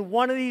 And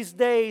one of these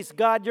days,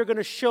 God, you're going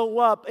to show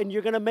up and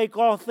you're going to make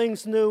all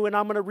things new, and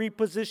I'm going to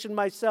reposition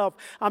myself.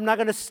 I'm not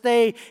going to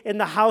stay in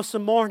the house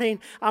of mourning.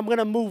 I'm going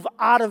to move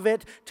out of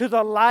it to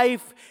the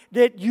life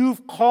that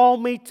you've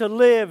called me to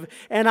live.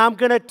 And I'm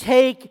going to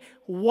take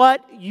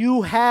what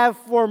you have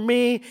for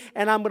me,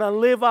 and I'm going to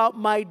live out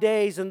my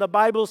days. And the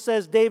Bible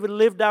says David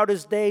lived out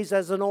his days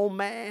as an old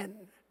man.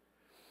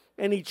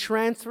 And he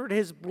transferred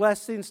his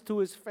blessings to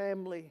his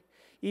family,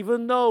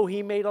 even though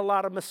he made a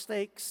lot of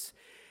mistakes.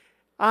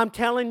 I'm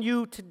telling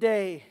you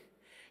today,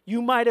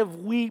 you might have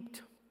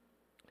wept,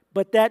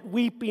 but that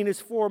weeping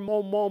is for a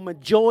moment.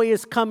 Joy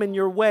is coming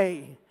your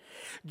way.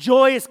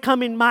 Joy is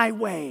coming my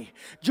way.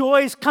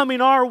 Joy is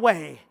coming our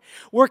way.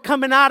 We're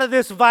coming out of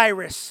this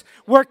virus.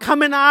 We're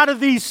coming out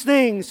of these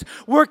things.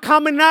 We're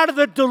coming out of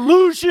the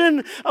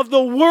delusion of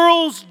the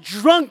world's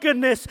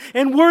drunkenness.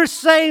 And we're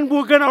saying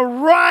we're going to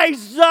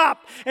rise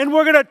up and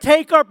we're going to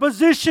take our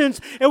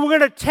positions and we're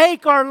going to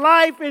take our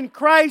life in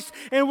Christ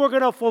and we're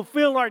going to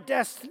fulfill our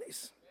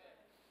destinies.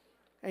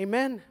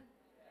 Amen.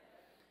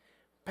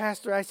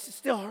 Pastor, it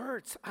still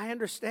hurts. I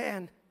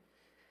understand.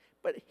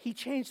 But he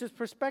changed his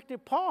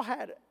perspective. Paul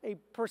had a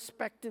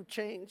perspective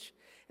change.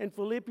 In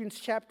Philippians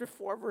chapter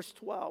 4, verse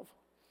 12,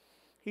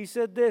 he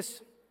said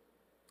this,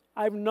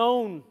 I've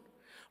known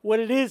what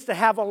it is to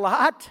have a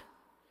lot,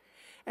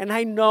 and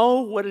I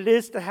know what it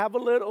is to have a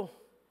little.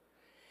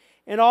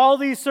 In all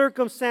these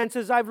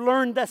circumstances, I've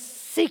learned the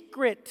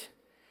secret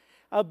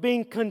of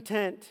being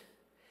content,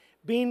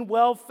 being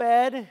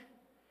well-fed,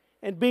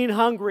 and being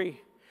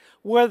hungry,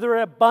 whether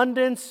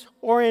abundance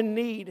or in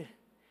need.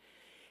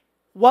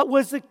 What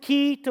was the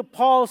key to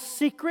Paul's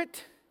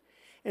secret?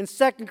 In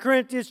 2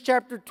 Corinthians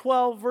chapter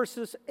 12,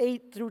 verses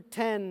 8 through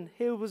 10,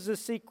 here was the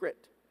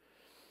secret.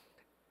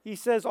 He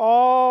says,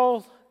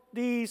 all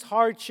these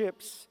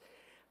hardships,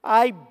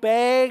 I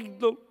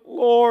begged the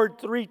Lord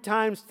 3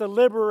 times to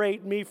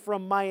liberate me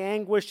from my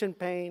anguish and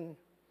pain.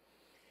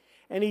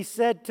 And he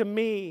said to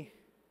me,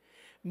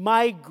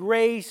 my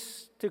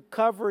grace to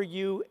cover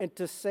you and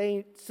to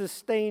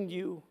sustain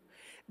you,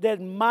 that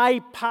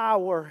my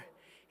power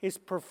is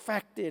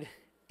perfected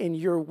in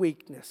your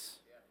weakness.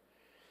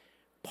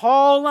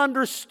 Paul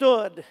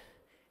understood,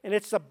 and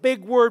it's a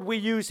big word we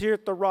use here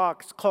at the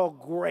Rock, it's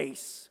called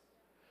grace.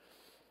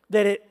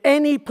 That at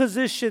any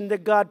position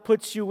that God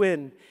puts you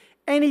in,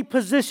 any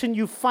position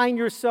you find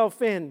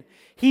yourself in,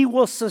 He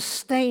will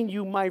sustain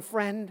you, my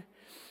friend.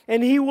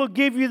 And He will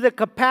give you the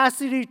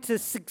capacity to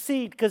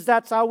succeed, because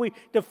that's how we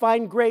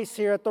define grace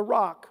here at the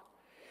Rock.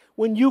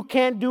 When you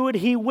can't do it,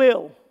 He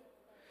will.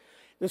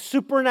 The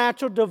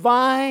supernatural,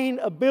 divine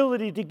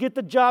ability to get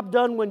the job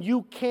done when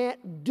you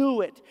can't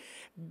do it.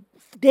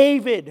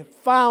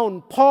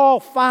 Paul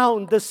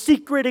found the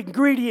secret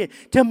ingredient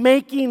to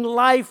making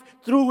life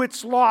through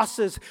its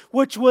losses,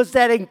 which was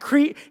that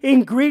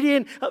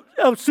ingredient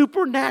of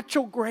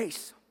supernatural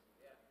grace.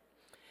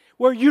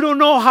 where you don't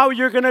know how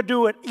you're going to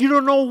do it. You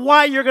don't know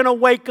why you're going to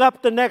wake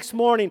up the next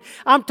morning.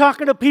 I'm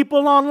talking to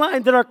people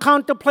online that are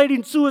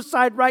contemplating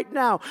suicide right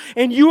now,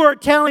 and you are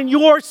telling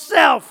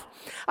yourself,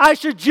 I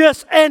should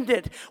just end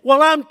it.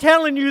 Well, I'm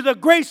telling you, the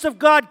grace of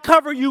God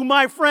cover you,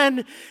 my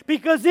friend,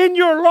 because in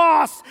your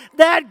loss,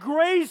 that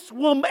grace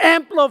will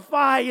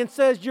amplify and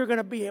says you're going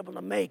to be able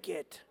to make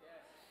it.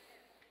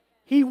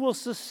 He will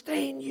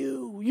sustain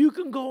you. You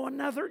can go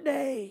another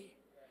day.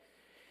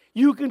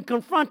 You can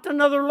confront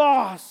another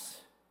loss.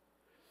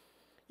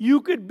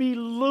 You could be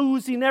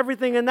losing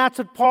everything. And that's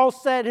what Paul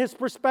said. His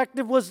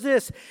perspective was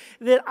this,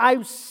 that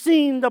I've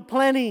seen the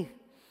plenty.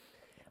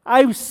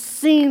 I've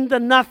seen the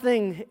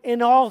nothing.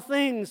 In all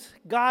things,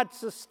 God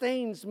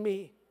sustains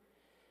me.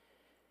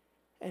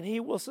 And He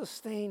will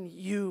sustain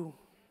you.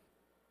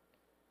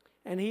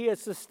 And He has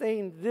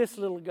sustained this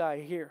little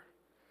guy here.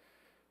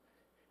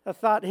 A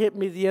thought hit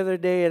me the other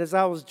day as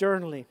I was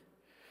journaling.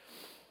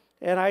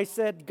 And I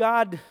said,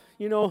 God,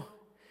 you know,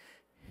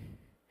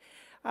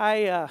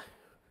 I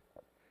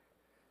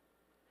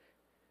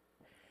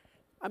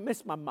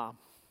miss my mom.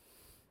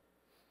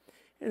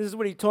 And this is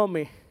what He told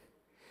me.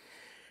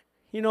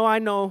 You know, I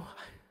know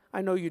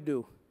you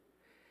do.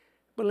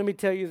 But let me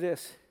tell you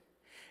this.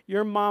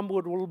 Your mom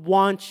would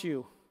want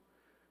you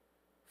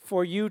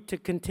for you to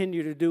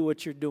continue to do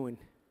what you're doing.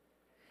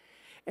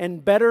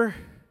 And better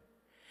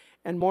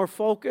and more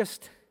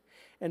focused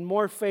and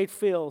more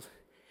faith-filled.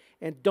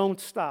 And don't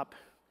stop.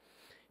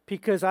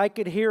 Because I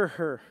could hear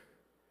her.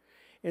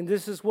 And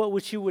this is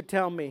what she would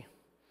tell me.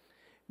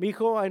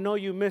 Mijo, I know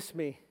you miss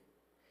me.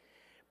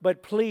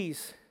 But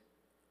please,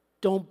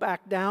 don't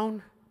back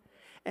down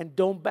and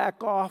don't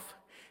back off,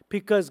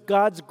 because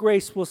God's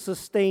grace will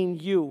sustain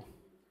you.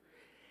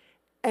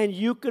 And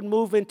you can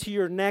move into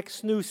your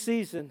next new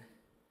season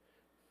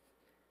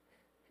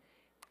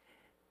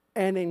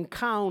and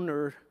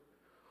encounter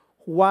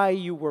why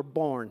you were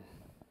born.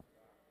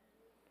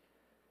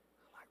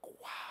 Like,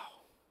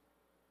 wow.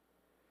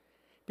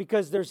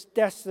 Because there's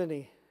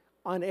destiny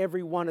on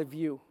every one of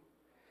you.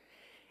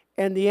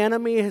 And the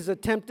enemy has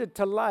attempted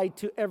to lie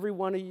to every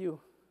one of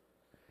you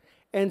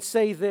and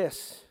say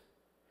this: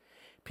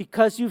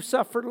 because you've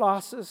suffered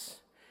losses,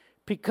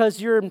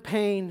 because you're in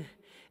pain,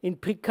 and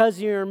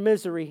because you're in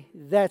misery,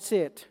 that's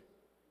it.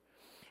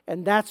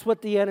 And that's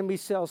what the enemy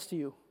sells to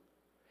you.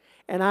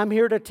 And I'm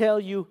here to tell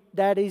you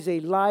that is a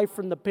lie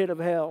from the pit of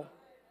hell.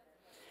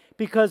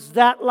 Because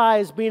that lie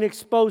is being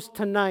exposed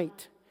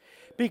tonight.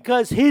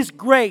 Because His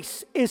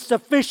grace is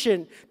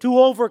sufficient to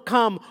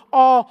overcome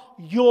all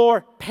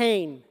your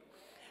pain.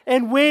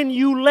 And when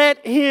you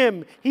let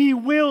Him, He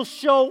will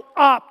show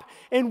up.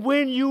 And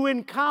when you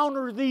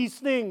encounter these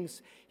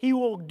things, He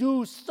will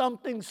do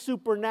something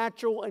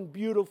supernatural and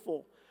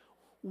beautiful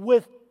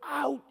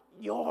without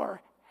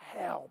your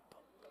help.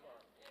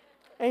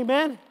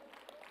 Amen?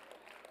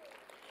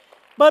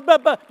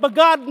 But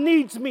God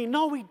needs me.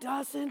 No, He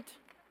doesn't.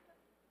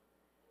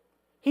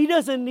 He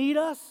doesn't need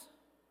us.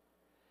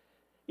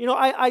 You know,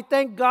 I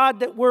thank God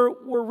that we're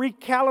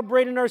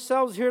recalibrating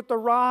ourselves here at the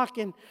Rock,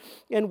 and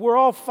we're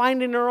all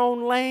finding our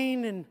own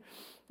lane. And,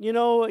 you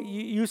know,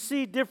 you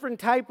see different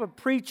type of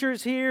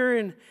preachers here,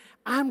 and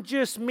I'm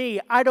just me.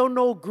 I don't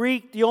know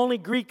Greek. The only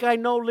Greek I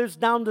know lives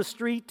down the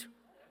street.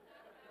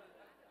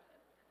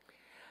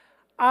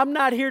 I'm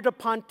not here to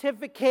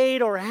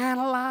pontificate or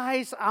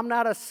analyze. I'm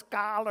not a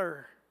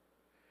scholar.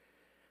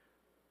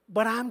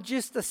 But I'm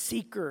just a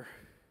seeker.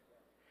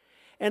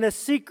 And a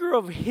seeker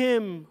of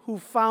Him who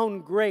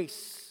found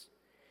grace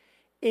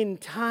in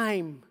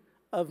time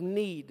of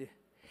need.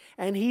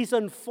 And He's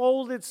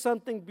unfolded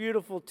something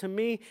beautiful to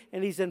me,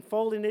 and He's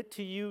unfolding it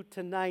to you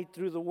tonight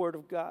through the Word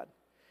of God.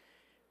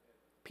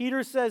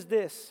 Peter says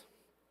this: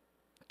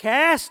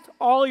 cast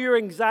all your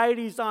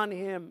anxieties on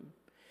Him,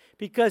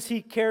 because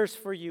He cares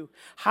for you.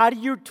 How do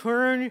you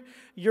turn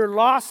your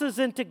losses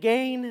into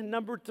gain? And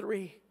number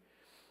 3,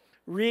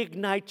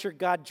 reignite your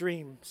God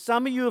dream.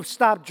 Some of you have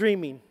stopped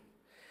dreaming.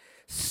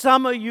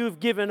 Some of you have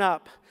given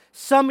up.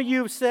 Some of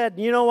you have said,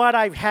 you know what,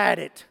 I've had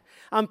it.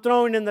 I'm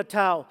throwing in the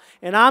towel.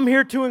 And I'm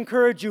here to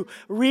encourage you.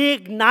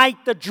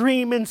 Reignite the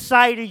dream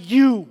inside of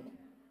you.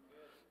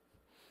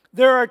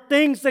 There are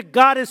things that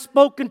God has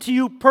spoken to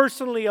you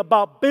personally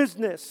about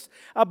business,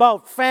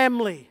 about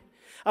family,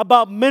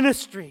 about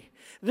ministry.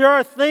 There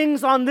are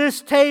things on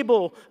this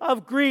table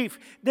of grief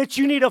that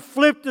you need to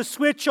flip the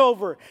switch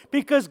over,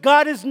 because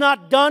God is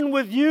not done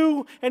with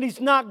you and He's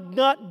not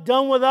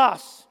done with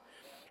us.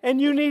 And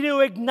you need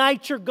to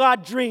ignite your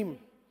God dream.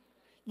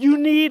 You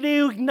need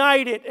to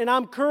ignite it. And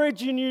I'm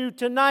encouraging you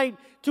tonight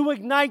to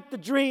ignite the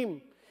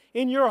dream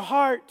in your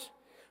heart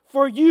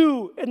for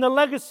you and the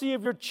legacy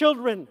of your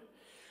children.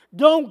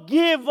 Don't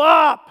give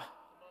up.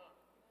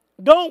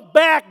 Don't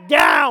back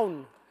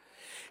down.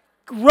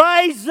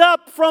 Rise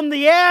up from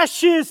the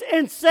ashes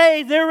and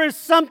say, there is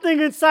something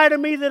inside of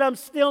me that I'm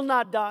still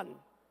not done.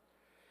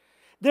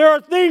 There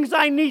are things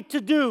I need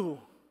to do.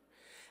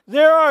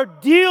 There are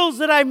deals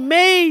that I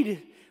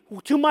made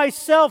to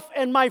myself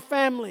and my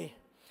family.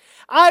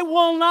 I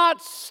will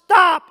not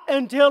stop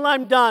until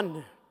I'm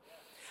done.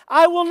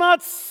 I will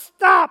not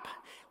stop.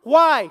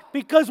 Why?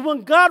 Because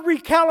when God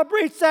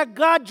recalibrates that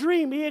God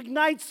dream, He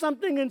ignites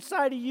something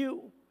inside of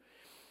you.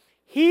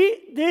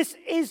 This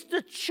is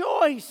the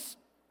choice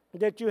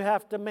that you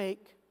have to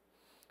make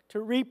to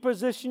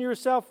reposition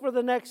yourself for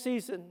the next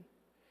season.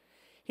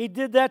 He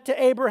did that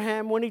to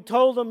Abraham when He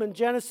told him in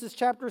Genesis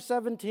chapter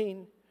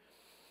 17,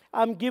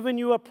 I'm giving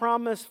you a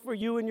promise for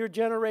you and your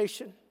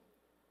generation.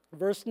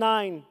 Verse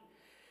 9,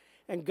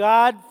 and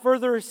God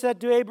further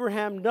said to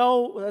Abraham,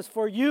 no, as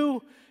for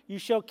you, you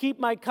shall keep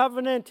my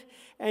covenant,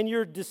 and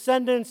your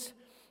descendants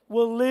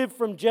will live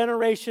from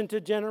generation to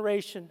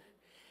generation.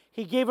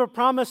 He gave a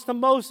promise to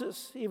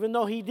Moses, even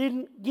though he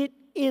didn't get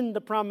in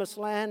the promised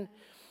land.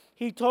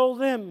 He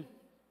told him,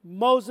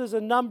 Moses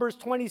in Numbers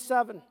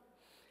 27,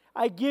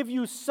 I give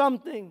you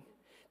something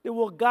that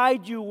will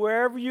guide you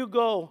wherever you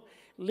go,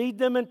 lead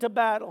them into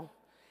battle.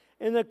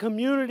 In the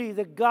community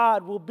that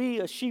God will be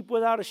a sheep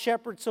without a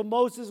shepherd. So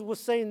Moses was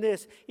saying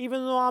this,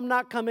 even though I'm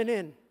not coming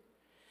in,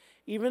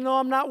 even though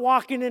I'm not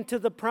walking into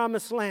the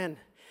promised land,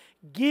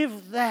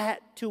 give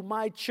that to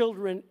my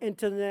children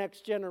into the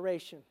next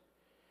generation.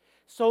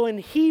 So in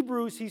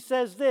Hebrews, he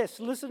says this,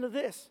 listen to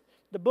this.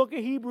 The book of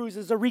Hebrews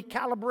is a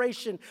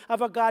recalibration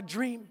of a God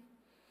dream.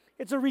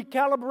 It's a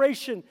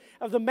recalibration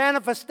of the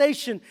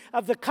manifestation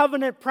of the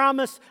covenant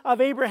promise of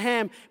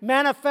Abraham,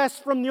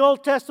 manifest from the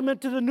Old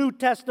Testament to the New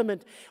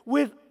Testament.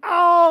 With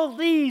all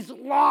these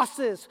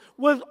losses,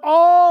 with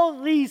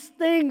all these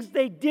things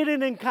they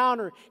didn't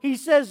encounter. He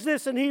says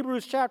this in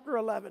Hebrews chapter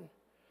 11,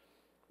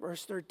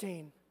 verse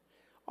 13.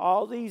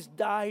 All these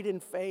died in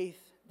faith.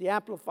 The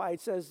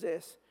Amplified says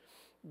this,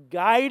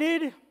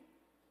 guided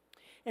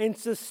and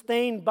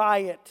sustained by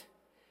it,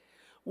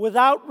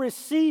 without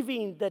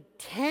receiving the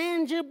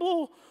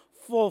tangible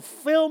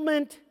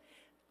fulfillment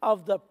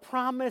of the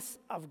promise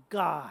of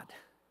God.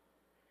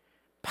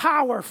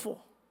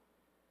 Powerful.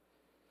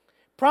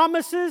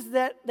 Promises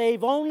that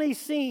they've only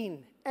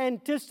seen,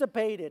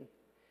 anticipated,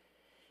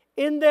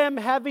 in them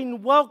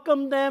having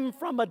welcomed them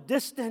from a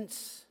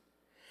distance,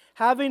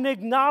 having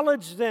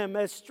acknowledged them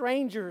as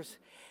strangers,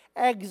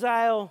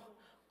 exile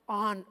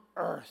on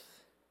earth.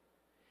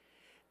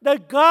 The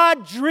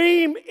God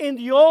dream in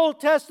the Old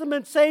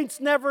Testament saints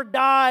never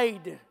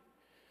died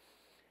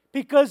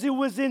because it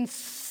was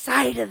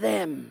inside of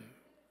them.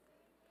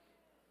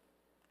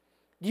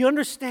 Do you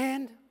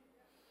understand?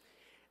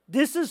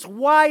 This is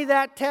why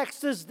that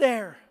text is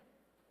there.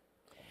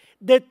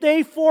 That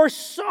they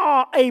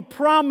foresaw a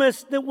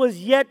promise that was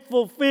yet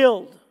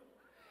fulfilled.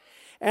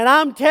 And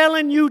I'm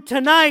telling you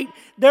tonight,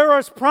 there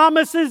are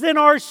promises in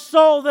our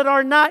soul that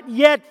are not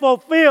yet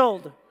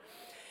fulfilled.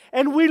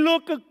 And we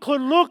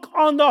could look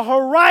on the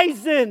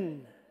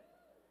horizon.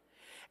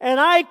 And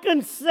I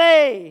can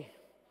say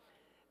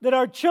that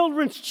our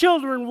children's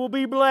children will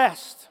be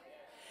blessed.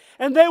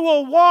 And they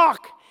will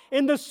walk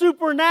in the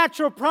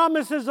supernatural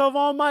promises of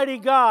Almighty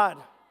God.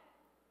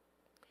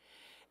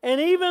 And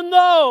even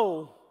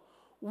though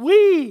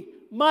we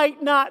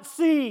might not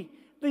see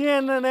the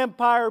Inland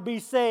Empire be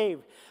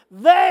saved,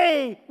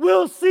 they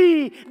will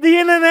see the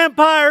Inland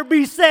Empire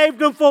be saved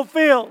and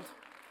fulfilled.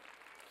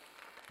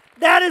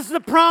 That is the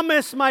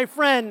promise, my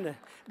friend.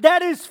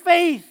 That is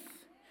faith.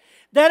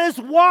 That is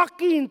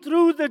walking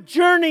through the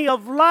journey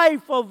of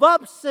life, of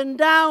ups and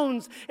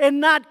downs, and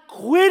not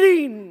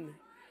quitting.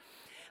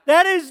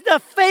 That is the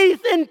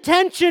faith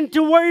intention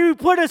to where you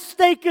put a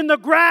stake in the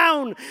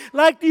ground,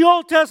 like the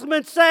Old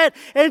Testament said,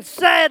 and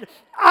said,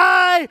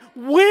 I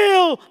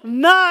will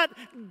not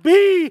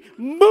be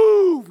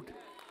moved.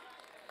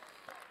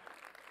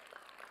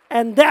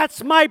 And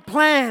that's my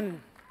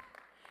plan,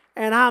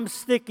 and I'm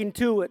sticking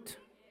to it.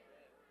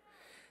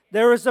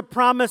 There is a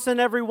promise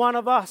in every one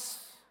of us.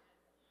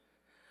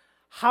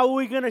 How are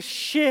we going to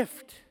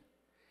shift?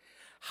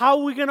 How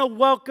are we going to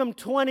welcome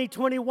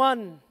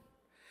 2021?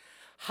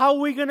 How are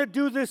we going to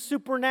do this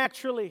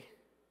supernaturally?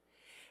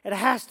 It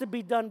has to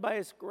be done by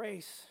His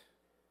grace.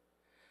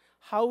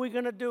 How are we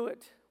going to do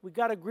it? We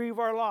got to grieve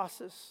our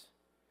losses.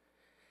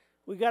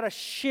 We got to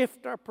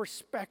shift our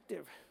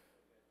perspective.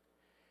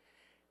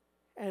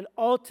 And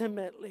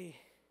ultimately,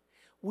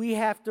 we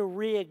have to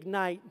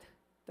reignite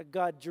the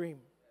God dream.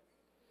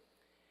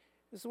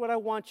 This is what I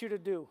want you to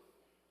do.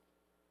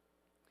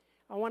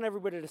 I want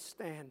everybody to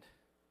stand.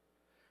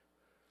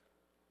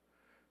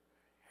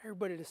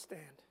 Everybody to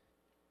stand.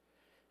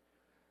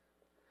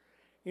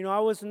 You know, I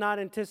was not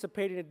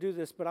anticipating to do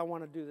this, but I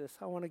want to do this.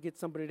 I want to get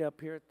somebody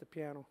up here at the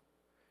piano.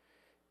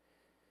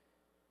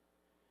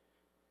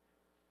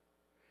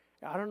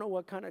 I don't know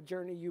what kind of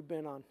journey you've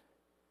been on.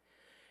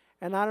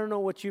 And I don't know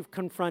what you've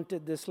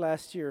confronted this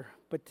last year,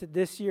 but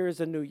this year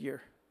is a new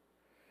year.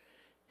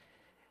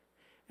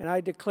 And I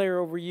declare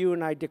over you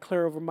and I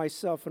declare over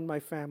myself and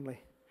my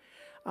family,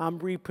 I'm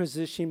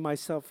repositioning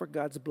myself for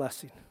God's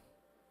blessing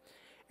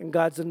and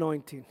God's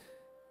anointing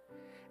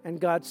and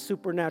God's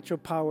supernatural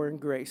power and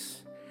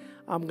grace.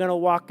 I'm going to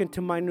walk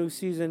into my new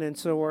season, and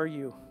so are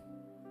you.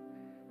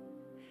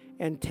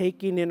 And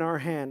taking in our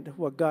hand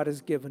what God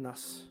has given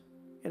us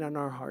and in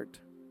our heart.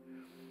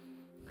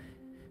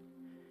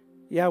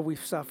 Yeah,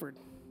 we've suffered.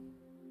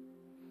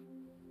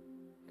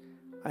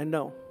 I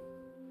know.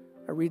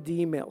 I read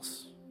the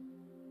emails.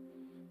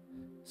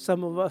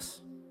 Some of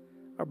us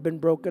have been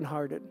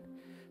brokenhearted.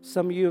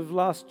 Some of you have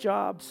lost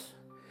jobs.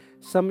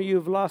 Some of you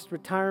have lost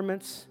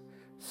retirements.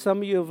 Some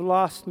of you have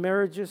lost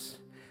marriages.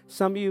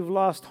 Some of you have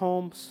lost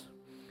homes.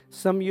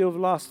 Some of you have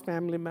lost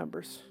family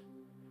members.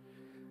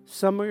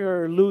 Some of you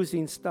are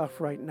losing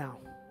stuff right now.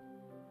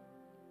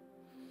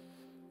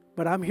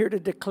 But I'm here to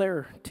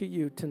declare to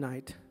you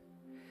tonight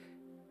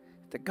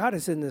that God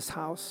is in this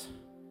house.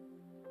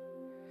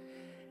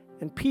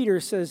 And Peter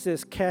says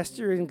this, cast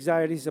your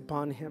anxieties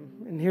upon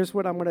him. And here's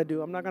what I'm going to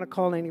do. I'm not going to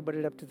call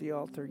anybody up to the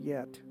altar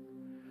yet.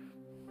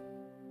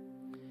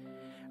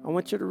 I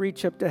want you to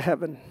reach up to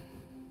heaven.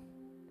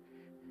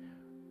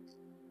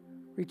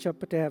 Reach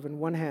up to heaven,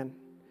 one hand,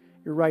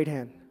 your right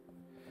hand.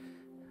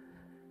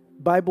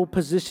 Bible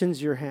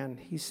positions your hand.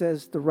 He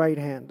says the right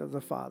hand of the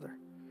Father.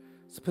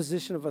 It's a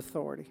position of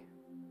authority.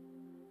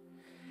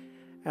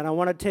 And I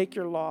want to take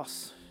your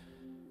loss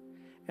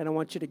and I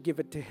want you to give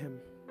it to him.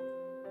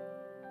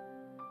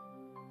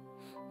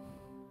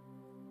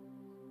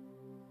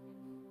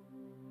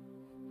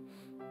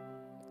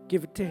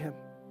 Give it to him.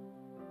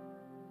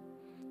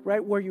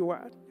 Right where you are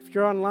at. If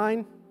you're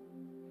online,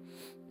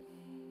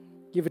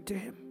 give it to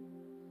him.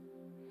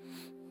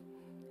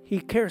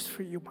 He cares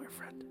for you, my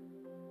friend.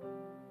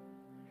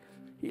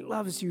 He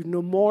loves you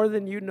no more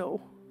than you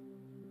know.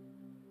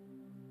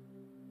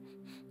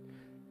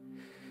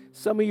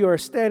 Some of you are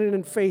standing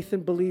in faith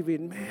and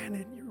believing, man,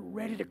 and you're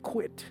ready to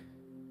quit.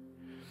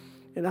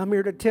 And I'm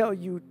here to tell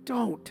you,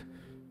 don't.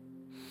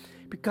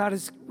 Because God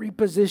is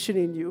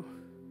repositioning you.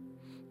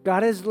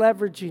 God is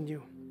leveraging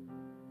you.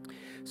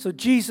 So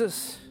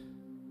Jesus,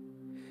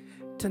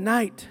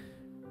 tonight,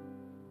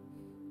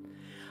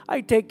 I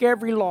take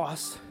every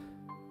loss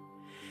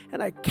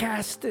and I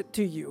cast it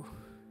to you.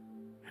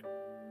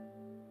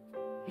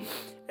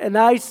 And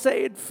I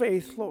say in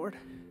faith, Lord,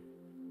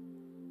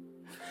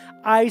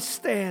 I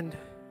stand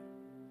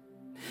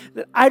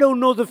that I don't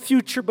know the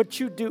future, but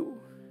you do.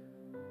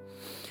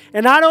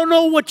 And I don't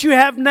know what you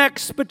have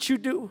next, but you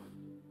do.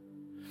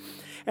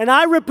 And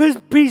I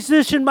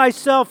reposition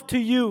myself to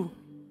you.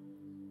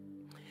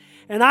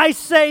 And I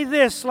say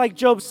this, like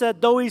Job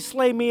said, though he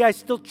slay me, I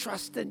still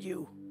trust in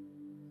you.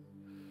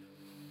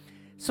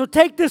 So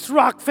take this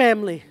rock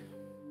family.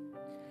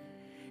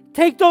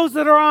 Take those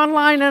that are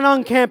online and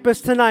on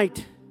campus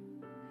tonight.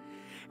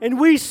 And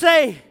we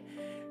say,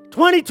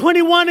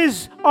 2021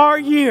 is our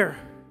year.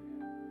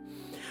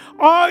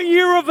 Our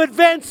year of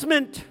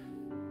advancement.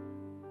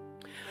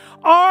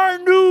 Our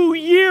new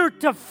year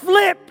to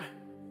flip.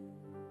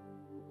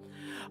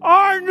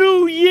 Our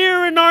new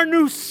year and our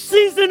new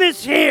season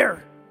is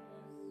here.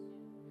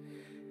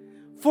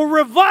 For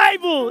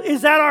revival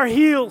is at our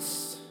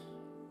heels.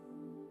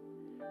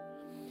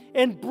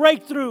 And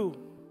breakthrough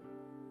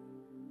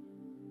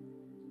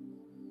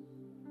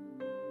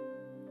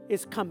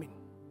is coming.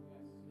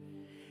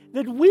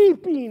 That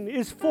weeping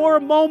is for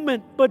a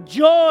moment, but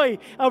joy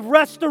of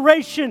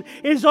restoration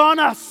is on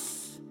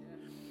us.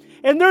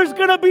 And there's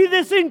going to be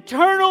this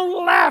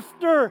internal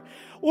laughter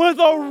with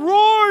a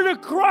roar to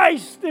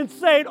Christ and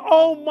saying,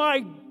 oh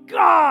my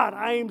God,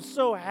 I am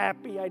so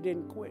happy I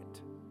didn't quit.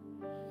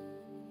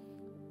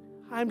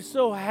 I'm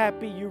so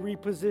happy you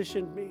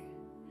repositioned me.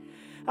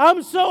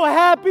 I'm so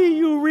happy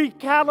you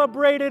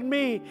recalibrated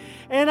me.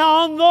 And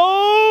on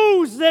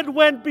those that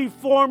went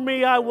before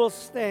me, I will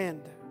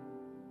stand.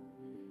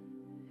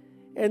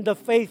 And the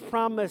faith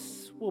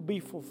promise will be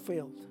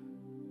fulfilled.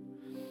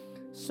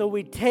 So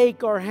we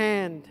take our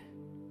hand.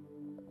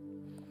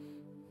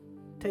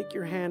 Take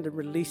your hand and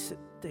release it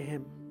to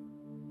him.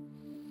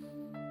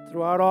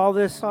 Throughout all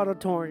this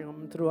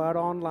auditorium, throughout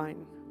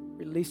online,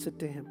 release it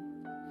to him.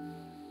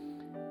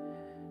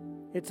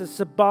 It's a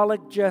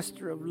symbolic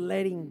gesture of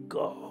letting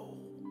go.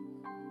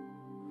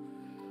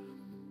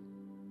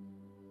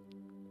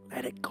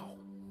 Let it go.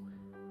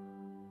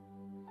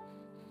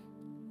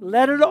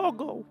 Let it all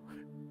go.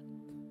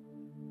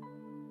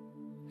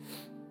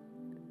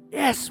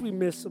 Yes, we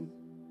miss him.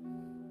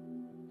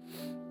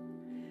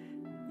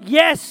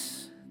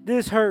 Yes,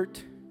 this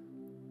hurt.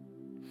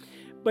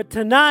 But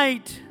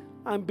tonight,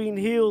 I'm being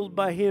healed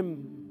by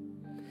him.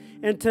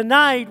 And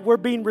tonight, we're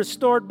being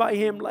restored by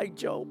him like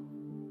Job.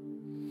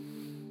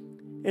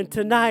 And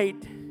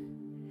tonight,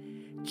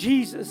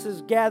 Jesus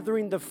is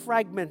gathering the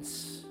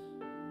fragments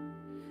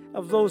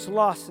of those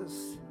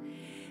losses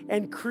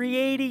and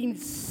creating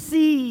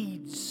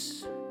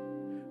seeds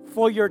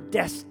for your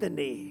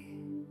destiny.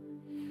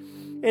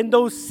 And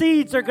those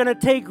seeds are going to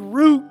take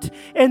root,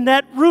 and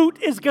that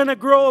root is going to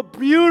grow a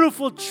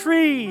beautiful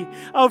tree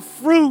of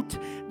fruit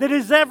that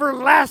is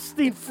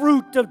everlasting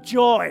fruit of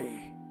joy.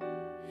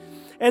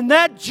 And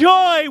that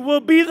joy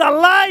will be the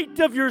light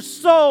of your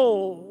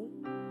soul.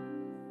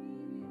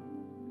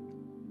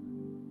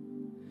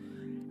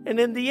 And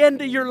in the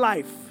end of your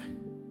life,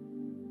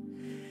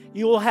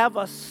 you will have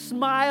a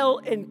smile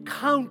and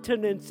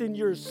countenance in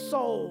your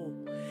soul.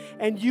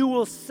 And you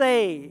will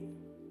say,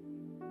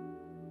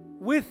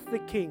 with the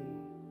King,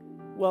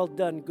 well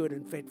done, good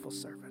and faithful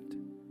servant.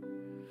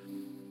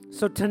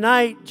 So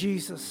tonight,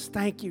 Jesus,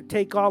 thank you.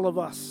 Take all of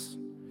us.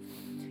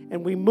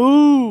 And we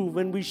move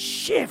and we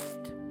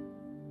shift.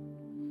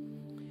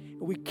 And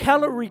we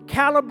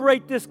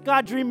recalibrate this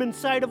God dream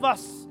inside of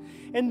us.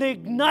 And the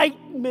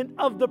ignitement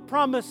of the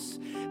promise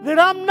that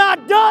I'm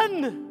not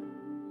done.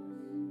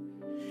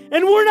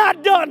 And we're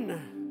not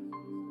done.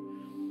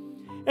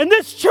 And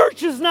this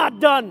church is not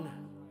done.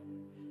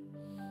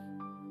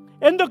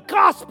 And the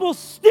gospel's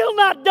still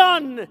not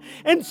done.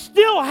 And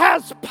still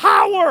has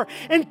power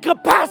and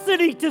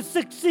capacity to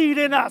succeed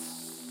in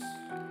us.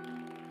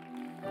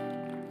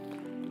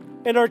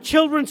 And our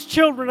children's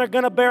children are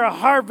going to bear a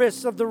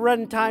harvest of the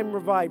Runtime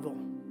Revival.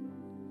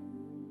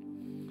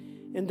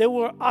 And they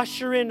will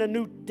usher in a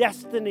new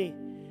destiny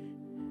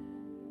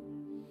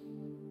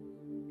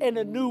and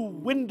a new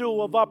window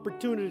of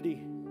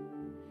opportunity.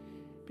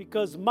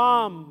 Because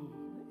mom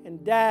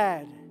and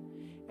dad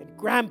and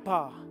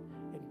grandpa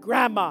and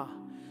grandma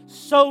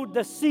sowed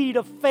the seed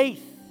of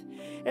faith.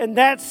 And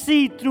that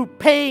seed through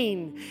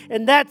pain,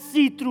 and that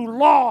seed through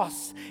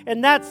loss,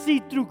 and that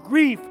seed through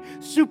grief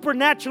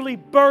supernaturally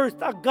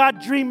birthed a God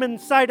dream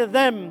inside of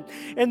them.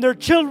 And their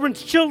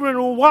children's children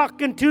will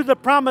walk into the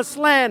promised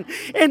land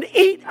and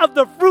eat of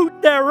the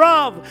fruit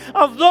thereof,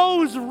 of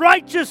those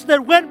righteous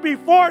that went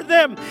before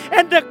them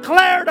and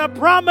declared a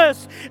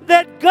promise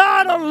that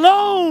God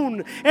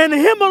alone and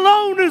Him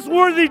alone is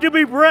worthy to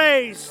be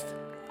praised.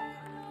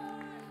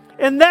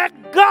 And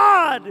that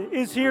God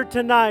is here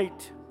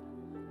tonight.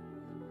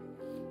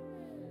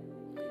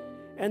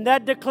 And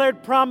that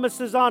declared promise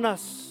is on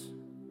us.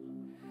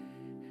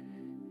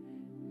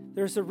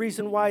 There's a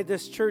reason why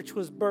this church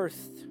was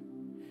birthed.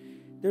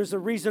 There's a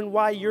reason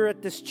why you're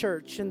at this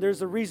church. And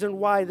there's a reason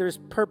why there's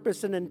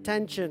purpose and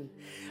intention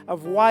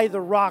of why the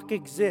rock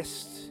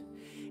exists.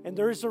 And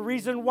there's a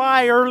reason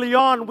why early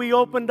on we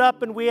opened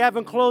up and we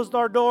haven't closed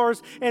our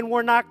doors and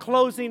we're not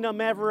closing them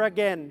ever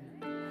again.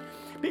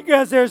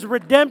 Because there's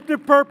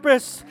redemptive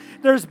purpose,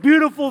 there's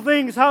beautiful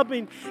things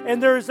happening,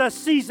 and there's a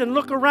season.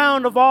 Look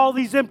around of all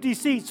these empty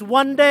seats.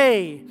 One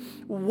day,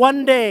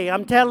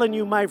 I'm telling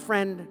you, my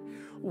friend,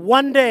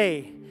 one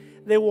day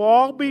they will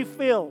all be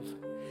filled.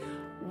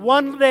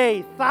 One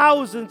day,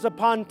 thousands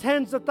upon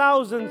tens of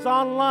thousands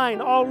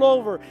online, all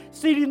over,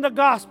 seeding the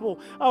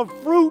gospel of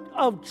fruit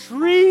of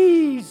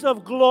trees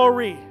of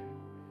glory.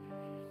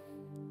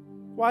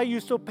 Why are you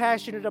so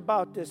passionate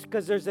about this?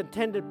 Because there's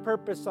intended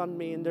purpose on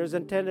me and there's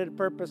intended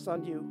purpose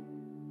on you.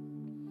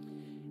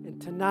 And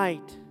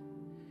tonight,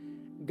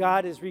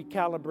 God is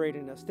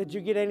recalibrating us. Did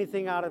you get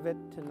anything out of it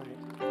tonight?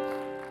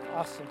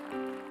 Awesome.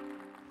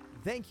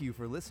 Thank you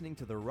for listening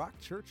to the Rock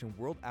Church and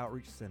World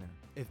Outreach Center.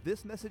 If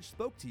this message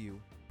spoke to you,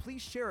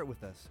 please share it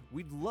with us.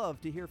 We'd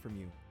love to hear from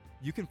you.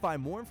 You can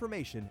find more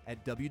information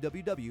at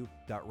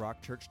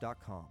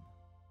www.rockchurch.com.